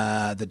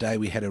 the day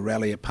we had a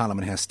rally at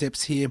Parliament House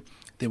steps here,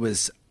 there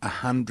was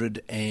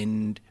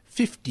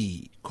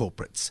 150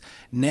 corporates.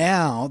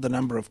 Now the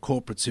number of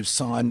corporates who've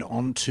signed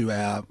on to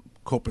our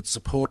corporate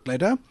support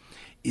letter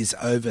is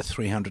over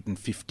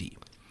 350.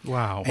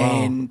 Wow.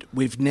 And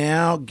we've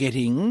now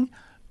getting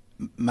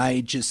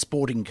major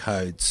sporting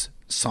codes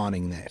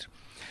signing that.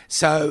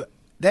 So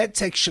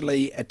that's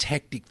actually a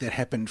tactic that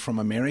happened from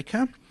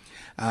America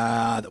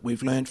that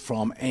we've learned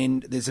from.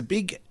 And there's a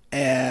big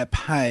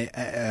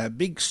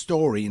big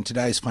story in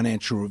today's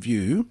Financial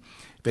Review,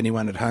 if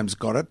anyone at home's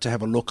got it, to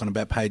have a look on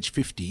about page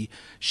 50,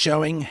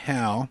 showing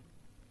how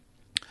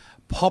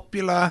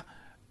popular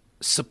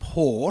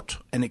support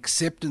and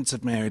acceptance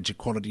of marriage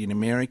equality in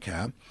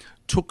America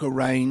took a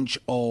range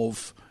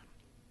of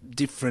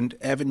different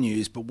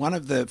avenues. But one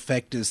of the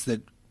factors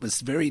that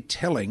was very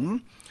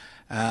telling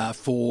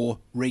for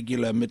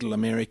regular middle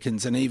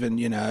Americans and even,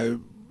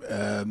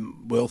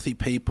 wealthy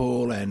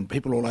people and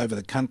people all over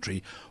the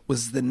country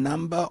was the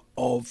number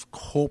of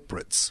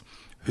corporates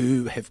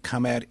who have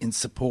come out in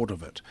support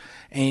of it.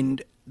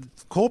 And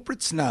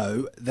corporates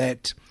know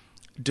that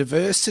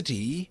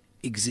diversity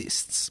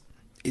exists.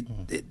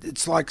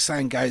 It's like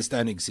saying gays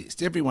don't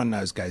exist. Everyone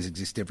knows gays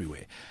exist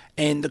everywhere.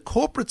 And the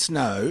corporates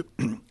know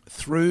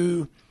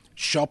through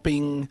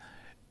shopping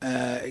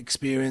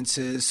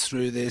experiences,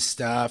 through their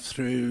staff,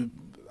 through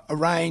a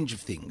range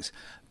of things,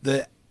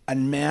 the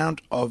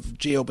amount of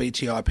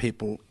GLBTI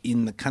people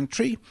in the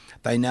country.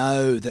 They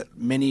know that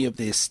many of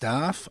their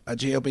staff are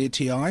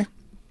GLBTI,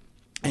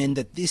 and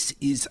that this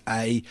is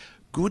a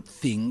good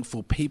thing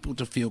for people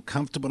to feel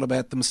comfortable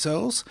about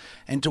themselves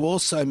and to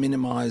also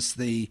minimise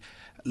the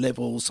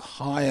levels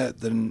higher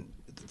than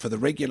for the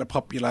regular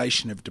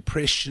population of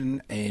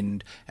depression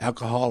and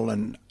alcohol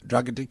and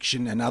drug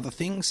addiction and other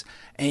things,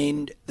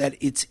 and that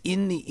it's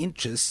in the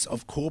interests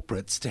of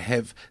corporates to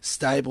have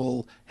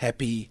stable,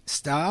 happy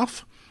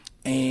staff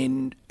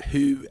and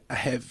who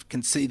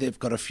can see they've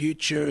got a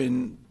future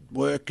in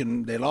work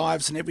and their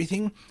lives and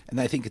everything, and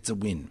they think it's a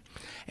win.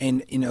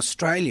 And in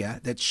Australia,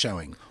 that's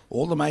showing.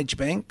 All the major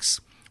banks,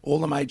 all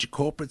the major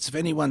corporates, if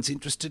anyone's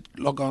interested,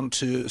 log on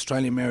to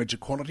Australian Marriage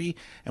Equality,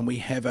 and we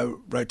have a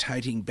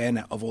rotating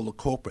banner of all the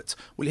corporates.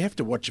 Well, you have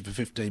to watch it for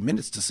 15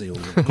 minutes to see all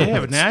the corporates. Yeah,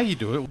 but now you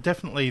do it.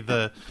 Definitely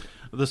the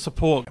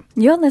support.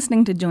 You're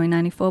listening to Joy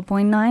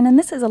 94.9, and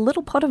this is A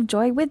Little Pot of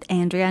Joy with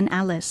Andrea and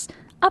Alice.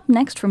 Up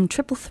next from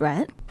Triple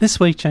Threat. This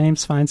week,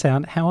 James finds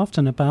out how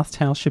often a bath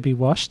towel should be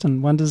washed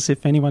and wonders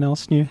if anyone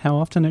else knew how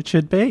often it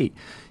should be.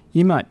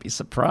 You might be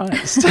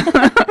surprised.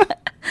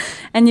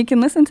 And you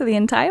can listen to the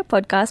entire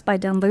podcast by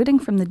downloading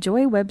from the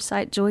Joy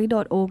website,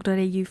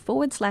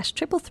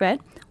 joy.org.au/triple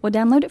threat, or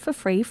download it for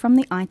free from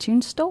the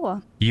iTunes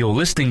Store. You're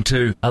listening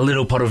to A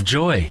Little Pot of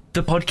Joy,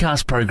 the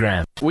podcast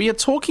program. We are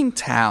talking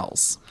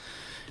towels.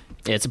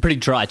 Yeah, it's a pretty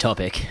dry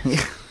topic.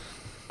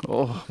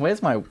 Oh,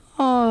 where's my...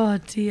 Oh,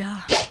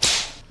 dear.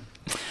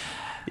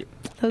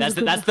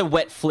 That's the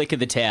wet flick of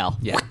the towel.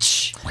 Yeah.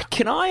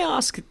 Can I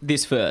ask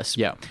this first?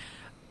 Yeah.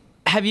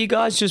 Have you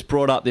guys just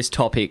brought up this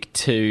topic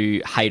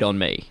to hate on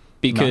me?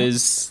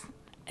 Because...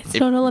 It's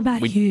not all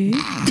about you.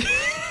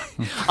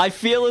 I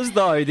feel as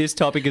though this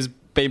topic has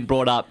been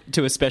brought up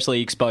to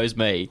especially expose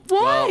me.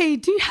 Why?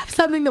 Do you have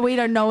something that we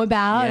don't know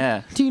about?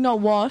 Yeah. Do you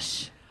not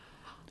wash?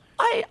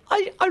 I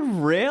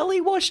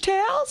rarely wash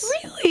towels.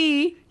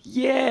 Really?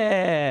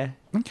 Yeah.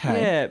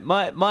 Okay. Yeah.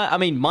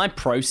 My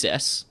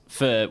process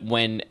for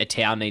when a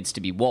towel needs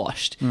to be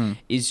washed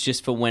is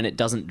just for when it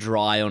doesn't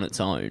dry on its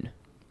own.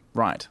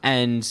 Right.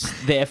 And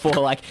therefore,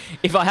 like,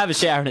 if I have a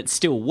shower and it's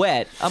still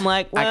wet, I'm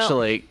like, well...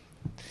 Actually,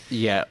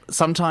 yeah,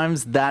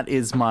 sometimes that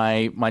is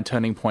my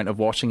turning point of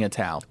washing a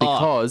towel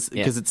because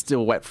it's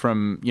still wet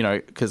from,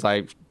 because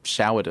I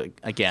showered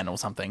again or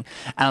something.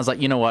 And I was like,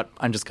 you know what?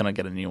 I'm just going to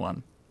get a new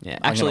one. Yeah,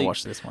 I'm actually, going to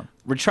wash this one.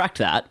 Retract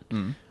that.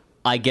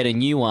 I get a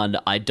new one.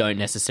 I don't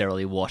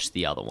necessarily wash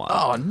the other one.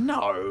 Oh,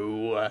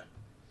 no.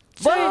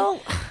 So,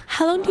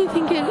 how long do you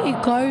think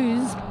it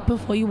goes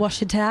before you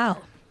wash a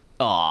towel?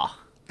 Oh,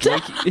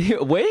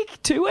 a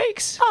week? 2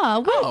 weeks?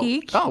 Oh, a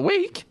week. Oh, a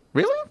week?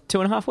 Really?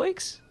 2.5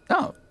 weeks?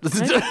 Oh.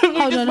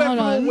 Hold on. From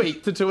a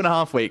week to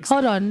 2.5 weeks.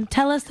 Hold on.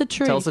 Tell us the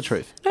truth. Tell us the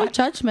truth. No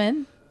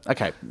judgment.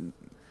 Okay.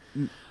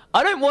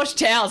 I don't wash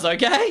towels,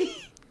 okay?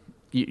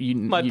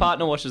 My you-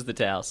 partner washes the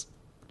towels.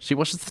 She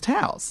washes the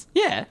towels?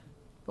 Yeah.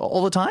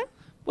 All the time?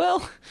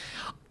 Well,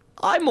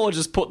 I more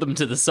just put them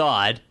to the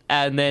side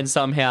and then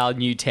somehow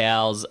new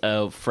towels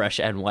are fresh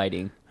and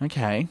waiting.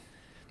 Okay.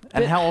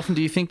 And how often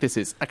do you think this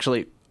is?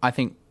 Actually, I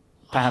think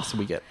perhaps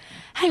we get...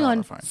 Hang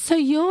on. So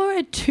you're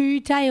a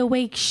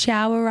 2-day-a-week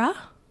showerer?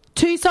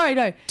 2 showers a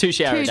day. 2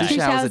 showers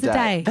a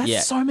day.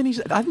 That's so many...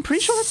 I'm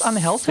pretty sure that's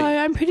unhealthy. So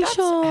I'm pretty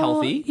sure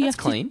healthy. you That's have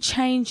clean. to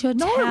change your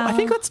towel. No, I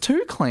think that's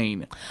too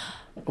clean.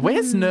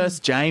 Where's Nurse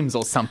James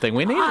or something?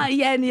 We need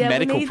a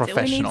medical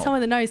professional. We need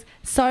someone that knows.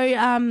 So,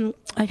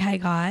 okay,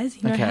 guys,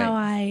 you know how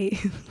I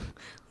live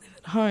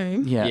at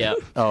home? Yeah.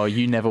 Oh,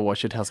 you never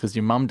wash your towels because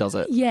your mum does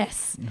it.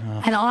 Yes.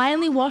 And I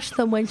only wash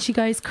them when she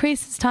goes,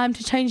 Chris, it's time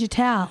to change your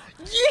towel.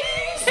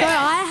 Yes! So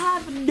I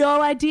have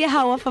no idea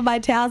how often my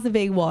towels are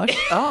being washed.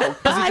 Oh,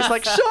 because you're just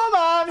like, sure,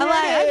 Mum. I'm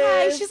like,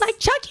 okay. She's like,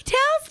 chuck your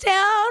towels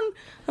down.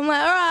 I'm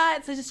like, all right,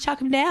 so just chuck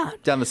them down.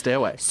 Down the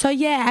stairway. So,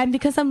 yeah, and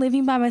because I'm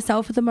living by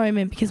myself at the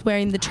moment, because we're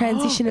in the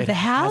transition of the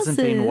houses.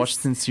 It hasn't been washed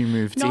since you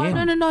moved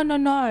in.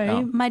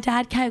 No. My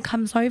dad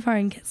comes over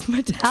and gets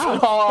my towels.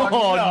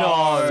 Oh,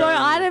 no. So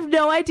I have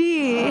no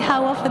idea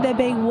how often they're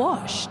being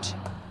washed.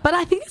 But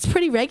I think it's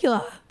pretty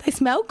regular. They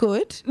smell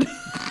good.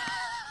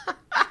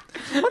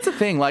 What's the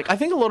thing? Like, I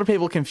think a lot of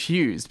people are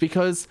confused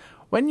because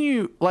when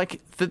you,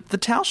 like, the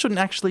towel shouldn't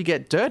actually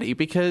get dirty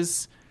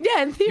because...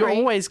 Yeah, in theory. You're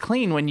always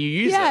clean when you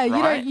use it, right? Yeah,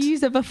 you don't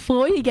use it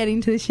before you get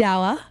into the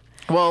shower.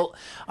 Well,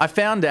 I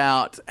found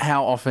out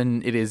how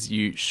often it is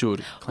you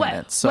should clean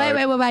it. So, Wait.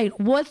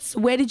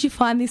 Where did you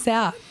find this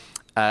out?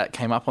 It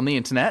came up on the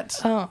internet.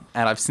 Oh.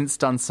 And I've since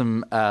done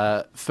some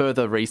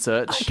further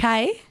research.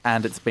 Okay.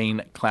 And it's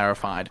been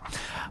clarified.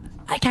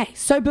 Okay,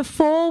 so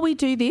before we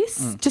do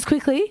this, just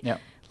quickly,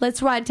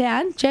 let's write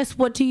down. Jess,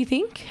 what do you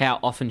think? How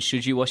often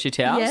should you wash your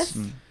towels? Yes.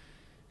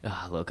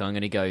 Look, I'm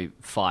going to go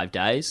 5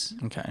 days.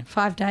 Okay.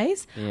 5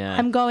 days? Yeah.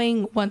 I'm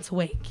going once a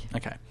week.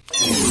 Okay.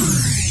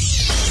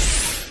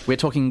 We're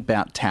talking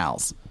about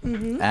towels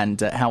and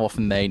how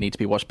often they need to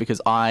be washed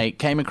because I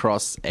came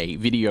across a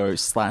video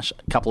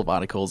 / couple of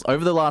articles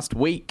over the last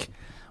week,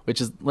 which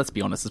is, let's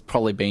be honest, has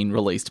probably been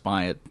released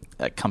by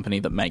a company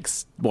that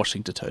makes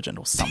washing detergent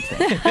or something,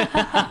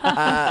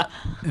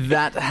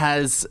 that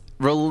has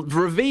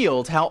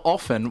revealed how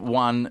often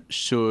one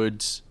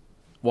should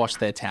wash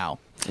their towel.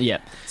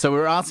 Yeah. So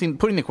we're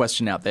putting the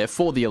question out there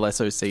for the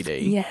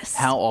LSOCD. Yes.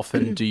 How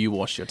often do you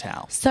wash your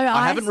towel? So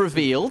I haven't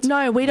revealed.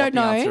 No, we don't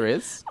know. The answer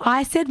is.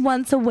 I said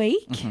once a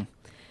week.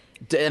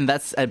 And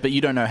that's, but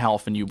you don't know how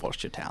often you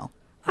wash your towel.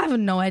 I have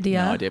no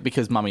idea. No idea,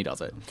 because Mummy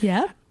does it.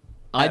 Yeah.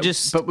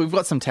 But we've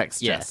got some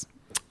text, Yeah. Jess.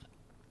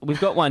 We've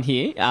got one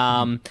here.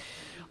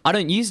 I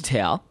don't use a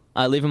towel.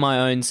 I live on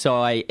my own, so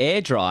I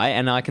air dry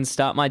and I can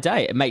start my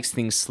day. It makes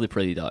things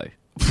slippery, though.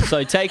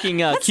 So taking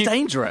That's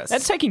dangerous.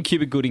 That's taking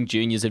Cuba Gooding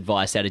Jr.'s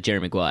advice out of Jerry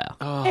Maguire.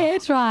 Air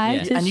dry. Yeah.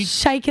 Just And you-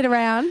 shake it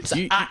around.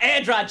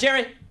 Air dry,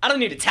 Jerry. I don't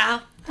need a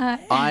towel.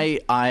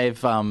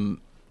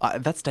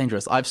 That's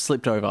dangerous. I've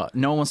slipped over.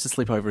 No one wants to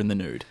sleep over in the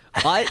nude.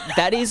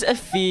 That is a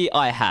fear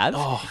I have,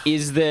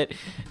 is that,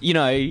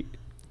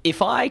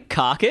 if I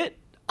cark it,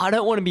 I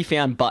don't want to be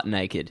found butt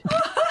naked.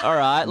 All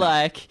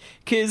right?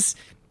 Because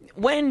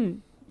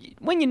when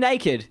you're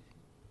naked,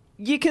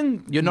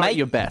 you're not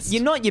your best.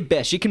 You're not your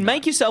best. You can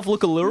make yourself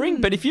look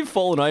alluring, but if you've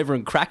fallen over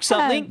and cracked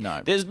something,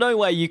 there's no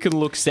way you can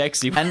look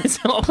sexy. Plus,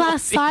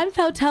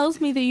 Seinfeld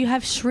tells me that you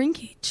have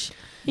shrinkage.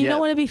 You don't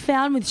want to be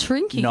found with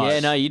shrinkage. No. Yeah,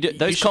 no, you do.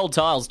 Those cold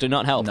tiles do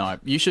not help. No,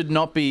 you should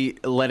not be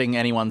letting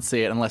anyone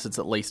see it unless it's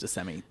at least a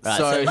semi. Right,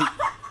 so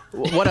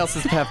what else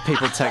have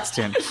people text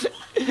in?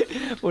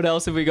 What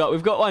else have we got?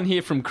 We've got one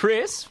here from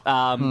Chris.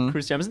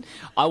 Chris Jamison.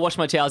 I wash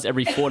my towels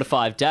every 4 to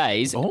 5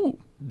 days. Oh.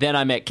 Then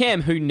I met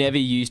Cam, who never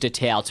used a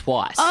towel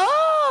twice.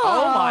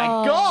 Oh my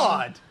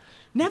God.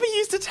 Never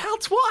used a towel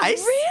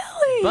twice.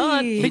 Really?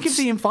 But think of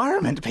the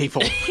environment,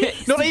 people.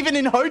 Not even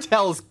in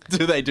hotels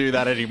do they do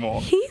that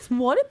anymore. His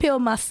water bill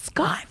must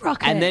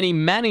skyrocket. And then he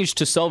managed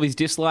to solve his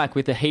dislike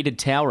with a heated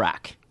towel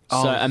rack.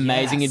 So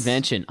amazing yes.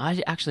 invention.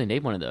 I actually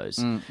need one of those.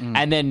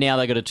 And then now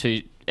they got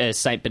a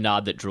St.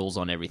 Bernard that drools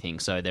on everything.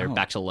 So they're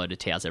back to a load of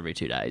towels every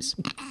 2 days.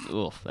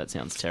 Oof, that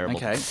sounds terrible.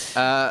 Okay.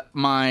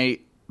 My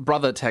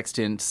brother texted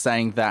in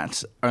saying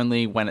that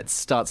only when it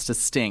starts to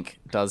stink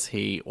does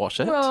he wash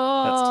it. That's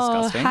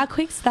disgusting. How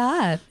quick's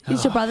that?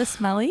 Is your brother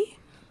smelly?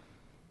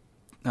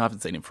 I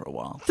haven't seen him for a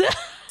while.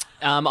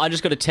 I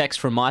just got a text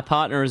from my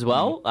partner as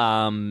well,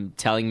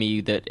 telling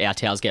me that our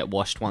towels get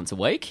washed once a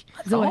week.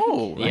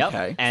 Oh, Yep.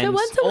 okay. And So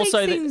once a week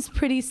also seems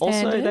pretty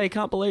standard. Also, they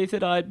can't believe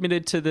that I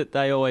admitted to that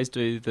they always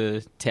do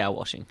the towel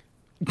washing.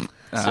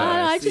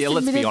 I just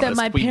let's be admitted that honest,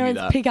 my we knew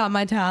parents that. pick up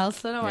my towels,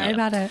 so don't worry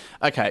about it.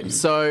 Okay,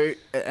 so,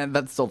 and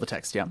that's all the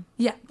text, yeah?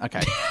 Yeah.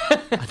 Okay.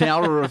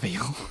 Now to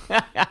reveal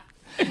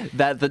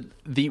that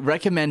the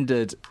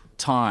recommended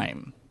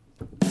time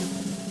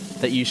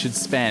that you should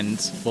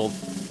spend, well,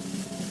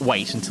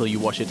 wait until you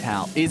wash your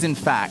towel, is in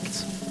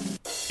fact,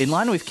 in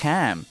line with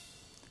Cam,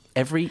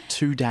 every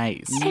 2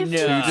 days. Every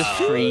 2 to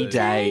 3 days.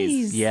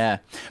 days. Yeah.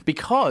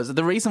 Because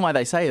the reason why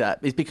they say that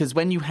is because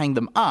when you hang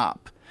them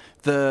up,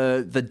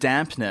 the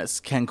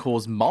dampness can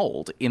cause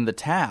mold in the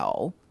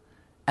towel,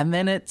 and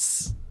then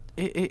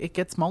it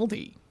gets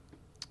moldy.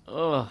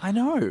 Ugh. I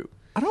know.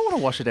 I don't want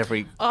to wash it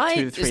every 2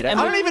 to 3 days. I I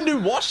don't even do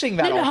washing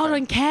that No, often. hold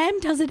on. Cam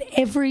does it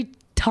every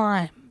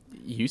time.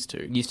 Used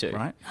to,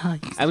 right? Oh,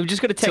 And we've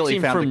just got a Till text he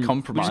in found the from we've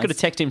compromise. just got a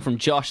text in from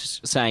Josh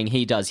saying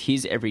he does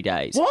his every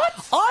days. What?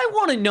 I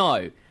want to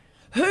know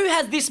who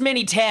has this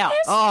many towels.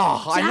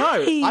 Oh, I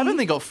know. Day. I've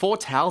only got 4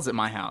 towels at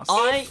my house.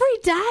 Every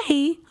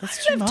day. That's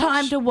I too don't much. have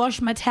time to wash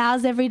my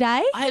towels every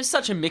day. I have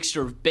such a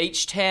mixture of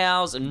beach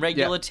towels and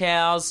regular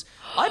towels.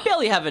 I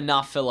barely have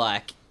enough for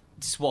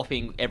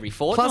swapping every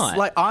fortnight.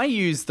 Plus, I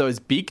use those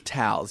big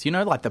towels,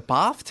 like the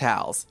bath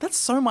towels. That's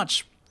so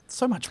much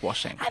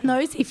washing. And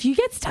those, if you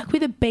get stuck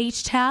with a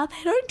beach towel,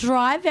 they don't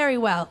dry very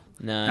well.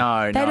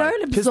 no. They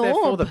don't Because they're for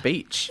absorb. the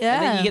beach. Yeah.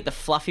 And then you get the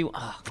fluffy one.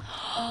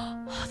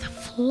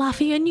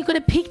 Fluffy, and you got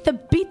to pick the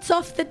bits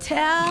off the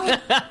towel.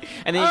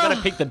 And then you got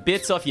to pick the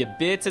bits off your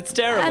bits. It's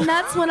terrible. And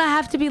that's when I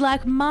have to be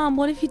like, Mum,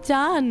 what have you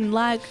done?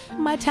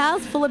 My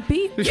towel's full of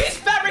bits. Use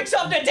fabric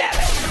softener, damn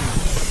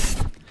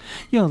it!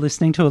 You're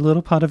listening to A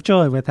Little Pot of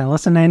Joy with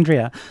Alice and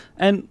Andrea.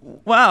 And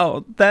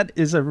wow, that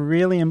is a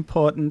really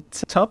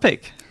important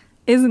topic.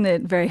 Isn't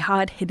it very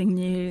hard-hitting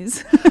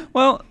news?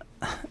 Well,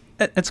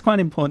 it's quite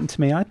important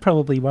to me. I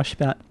probably wash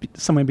about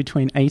somewhere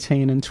between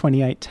 18 and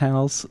 28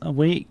 towels a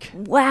week.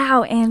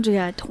 Wow,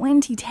 Andrea,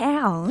 20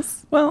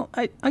 towels? Well,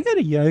 I go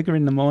to yoga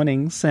in the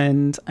mornings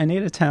and I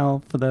need a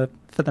towel for the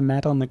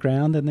mat on the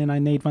ground, and then I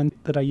need one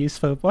that I use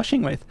for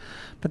washing with.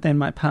 But then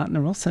my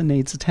partner also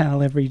needs a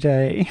towel every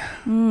day.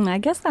 I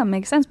guess that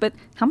makes sense, but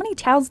how many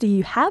towels do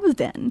you have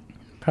then?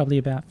 Probably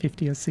about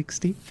 50 or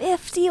 60.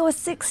 50 or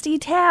 60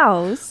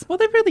 towels? Well,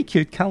 they're really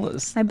cute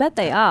colours. I bet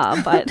they are,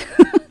 but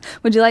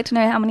would you like to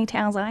know how many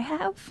towels I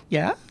have?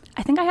 Yeah?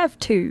 I think I have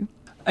 2.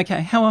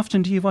 Okay, how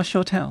often do you wash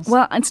your towels?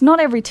 Well, it's not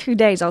every 2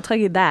 days, I'll tell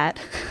you that.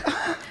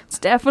 It's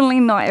definitely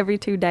not every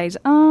 2 days.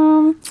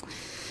 Well,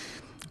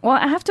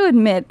 I have to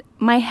admit,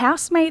 my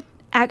housemate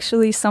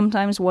actually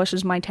sometimes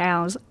washes my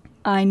towels.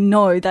 I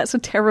know, that's a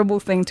terrible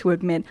thing to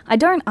admit. I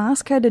don't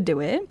ask her to do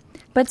it,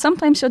 but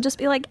sometimes she'll just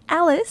be like,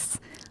 Alice,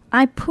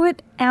 I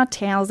put our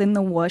towels in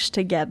the wash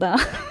together.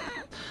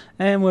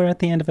 And we're at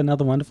the end of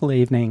another wonderful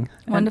evening.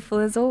 Wonderful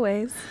as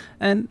always.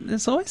 And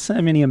there's always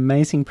so many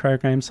amazing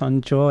programs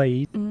on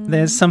Joy.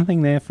 There's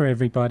something there for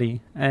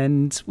everybody.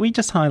 And we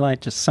just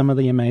highlight just some of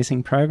the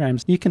amazing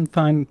programs. You can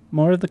find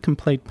more of the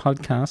complete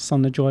podcasts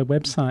on the Joy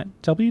website,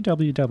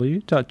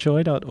 www.joy.org.au,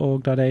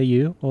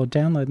 or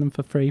download them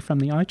for free from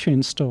the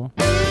iTunes store.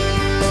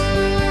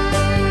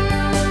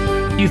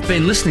 You've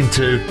been listening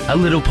to A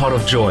Little Pot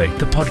of Joy,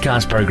 the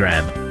podcast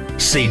program.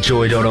 See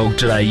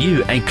joy.org.au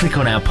and click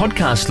on our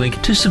podcast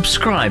link to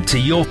subscribe to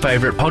your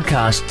favourite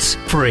podcasts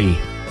free.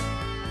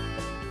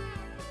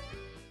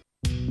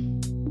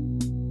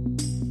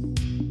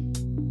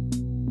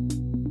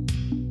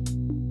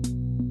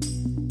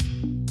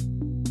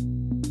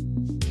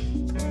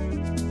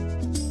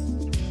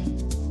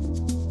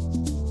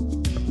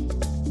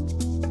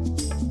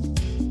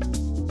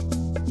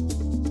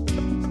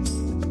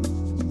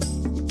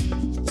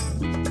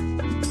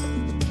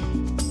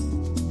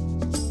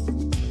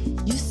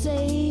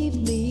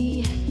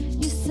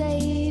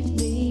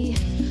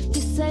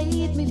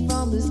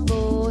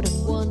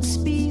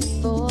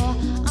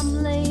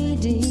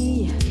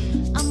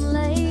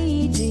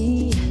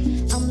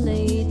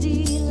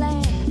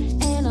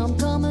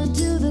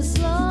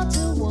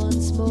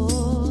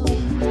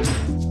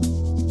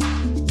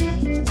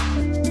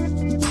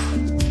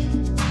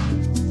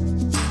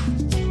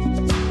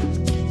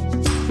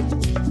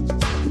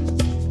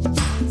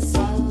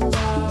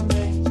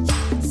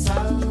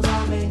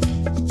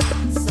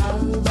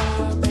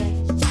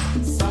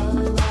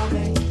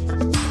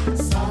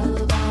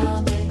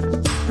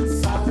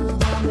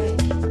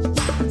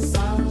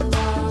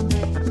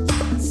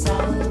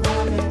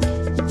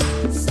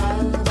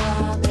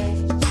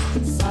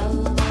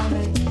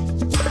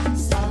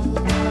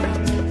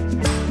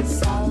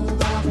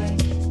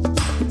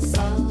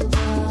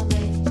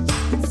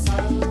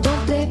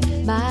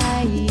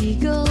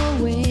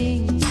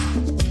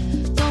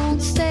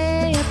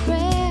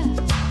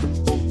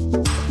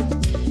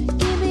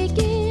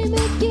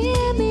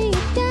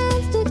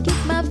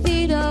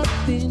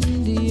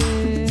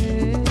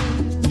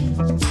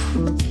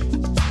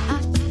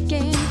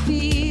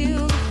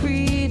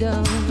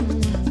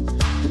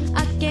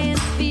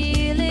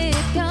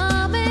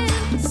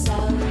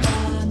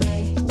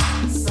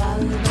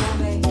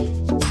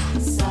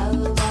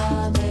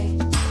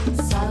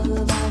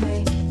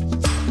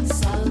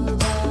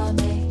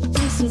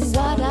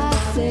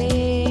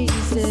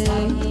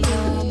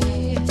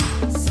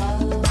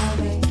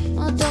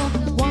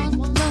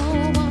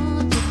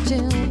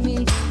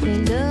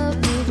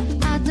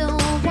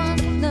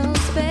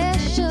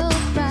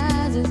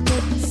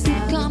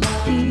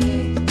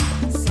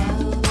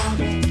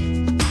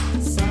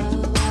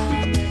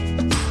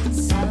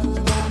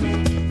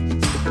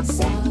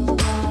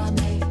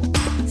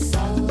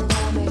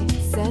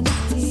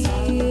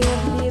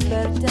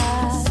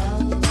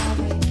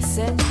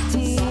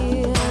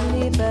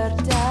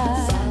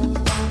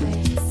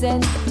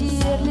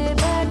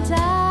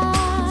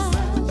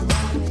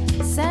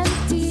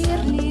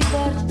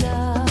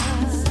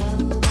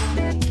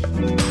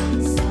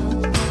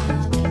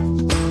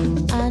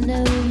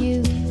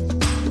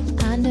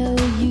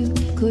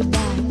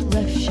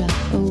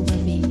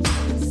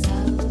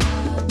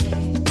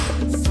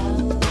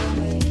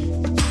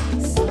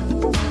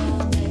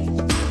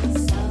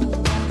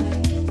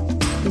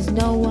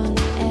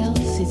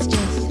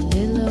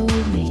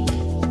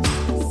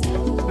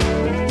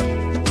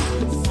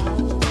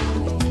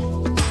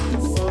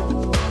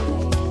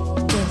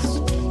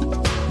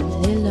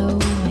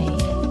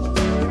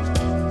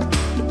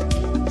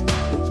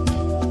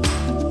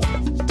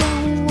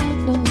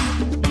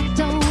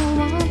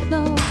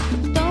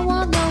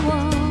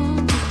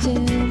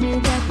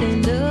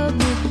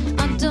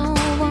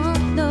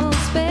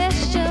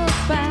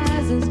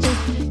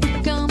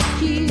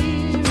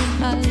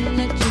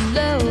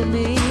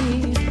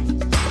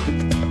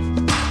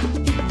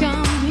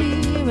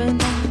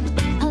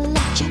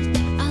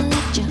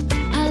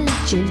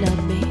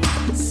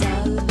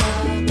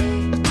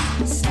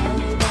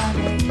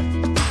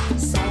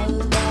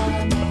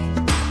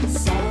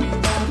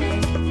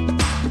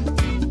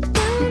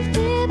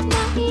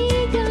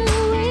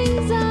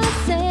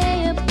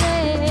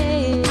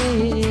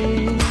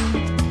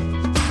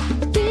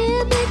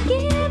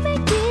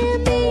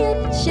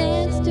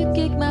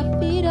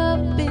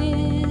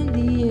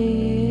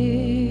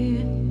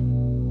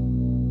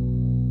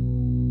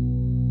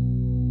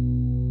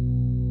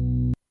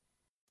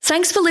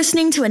 Thanks for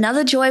listening to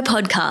another Joy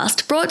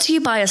podcast brought to you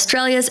by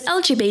Australia's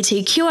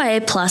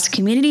LGBTQIA+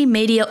 community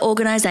media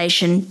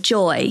organisation,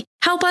 Joy.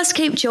 Help us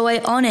keep Joy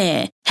on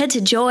air. Head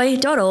to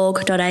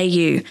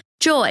joy.org.au.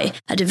 Joy,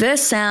 a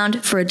diverse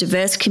sound for a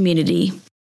diverse community.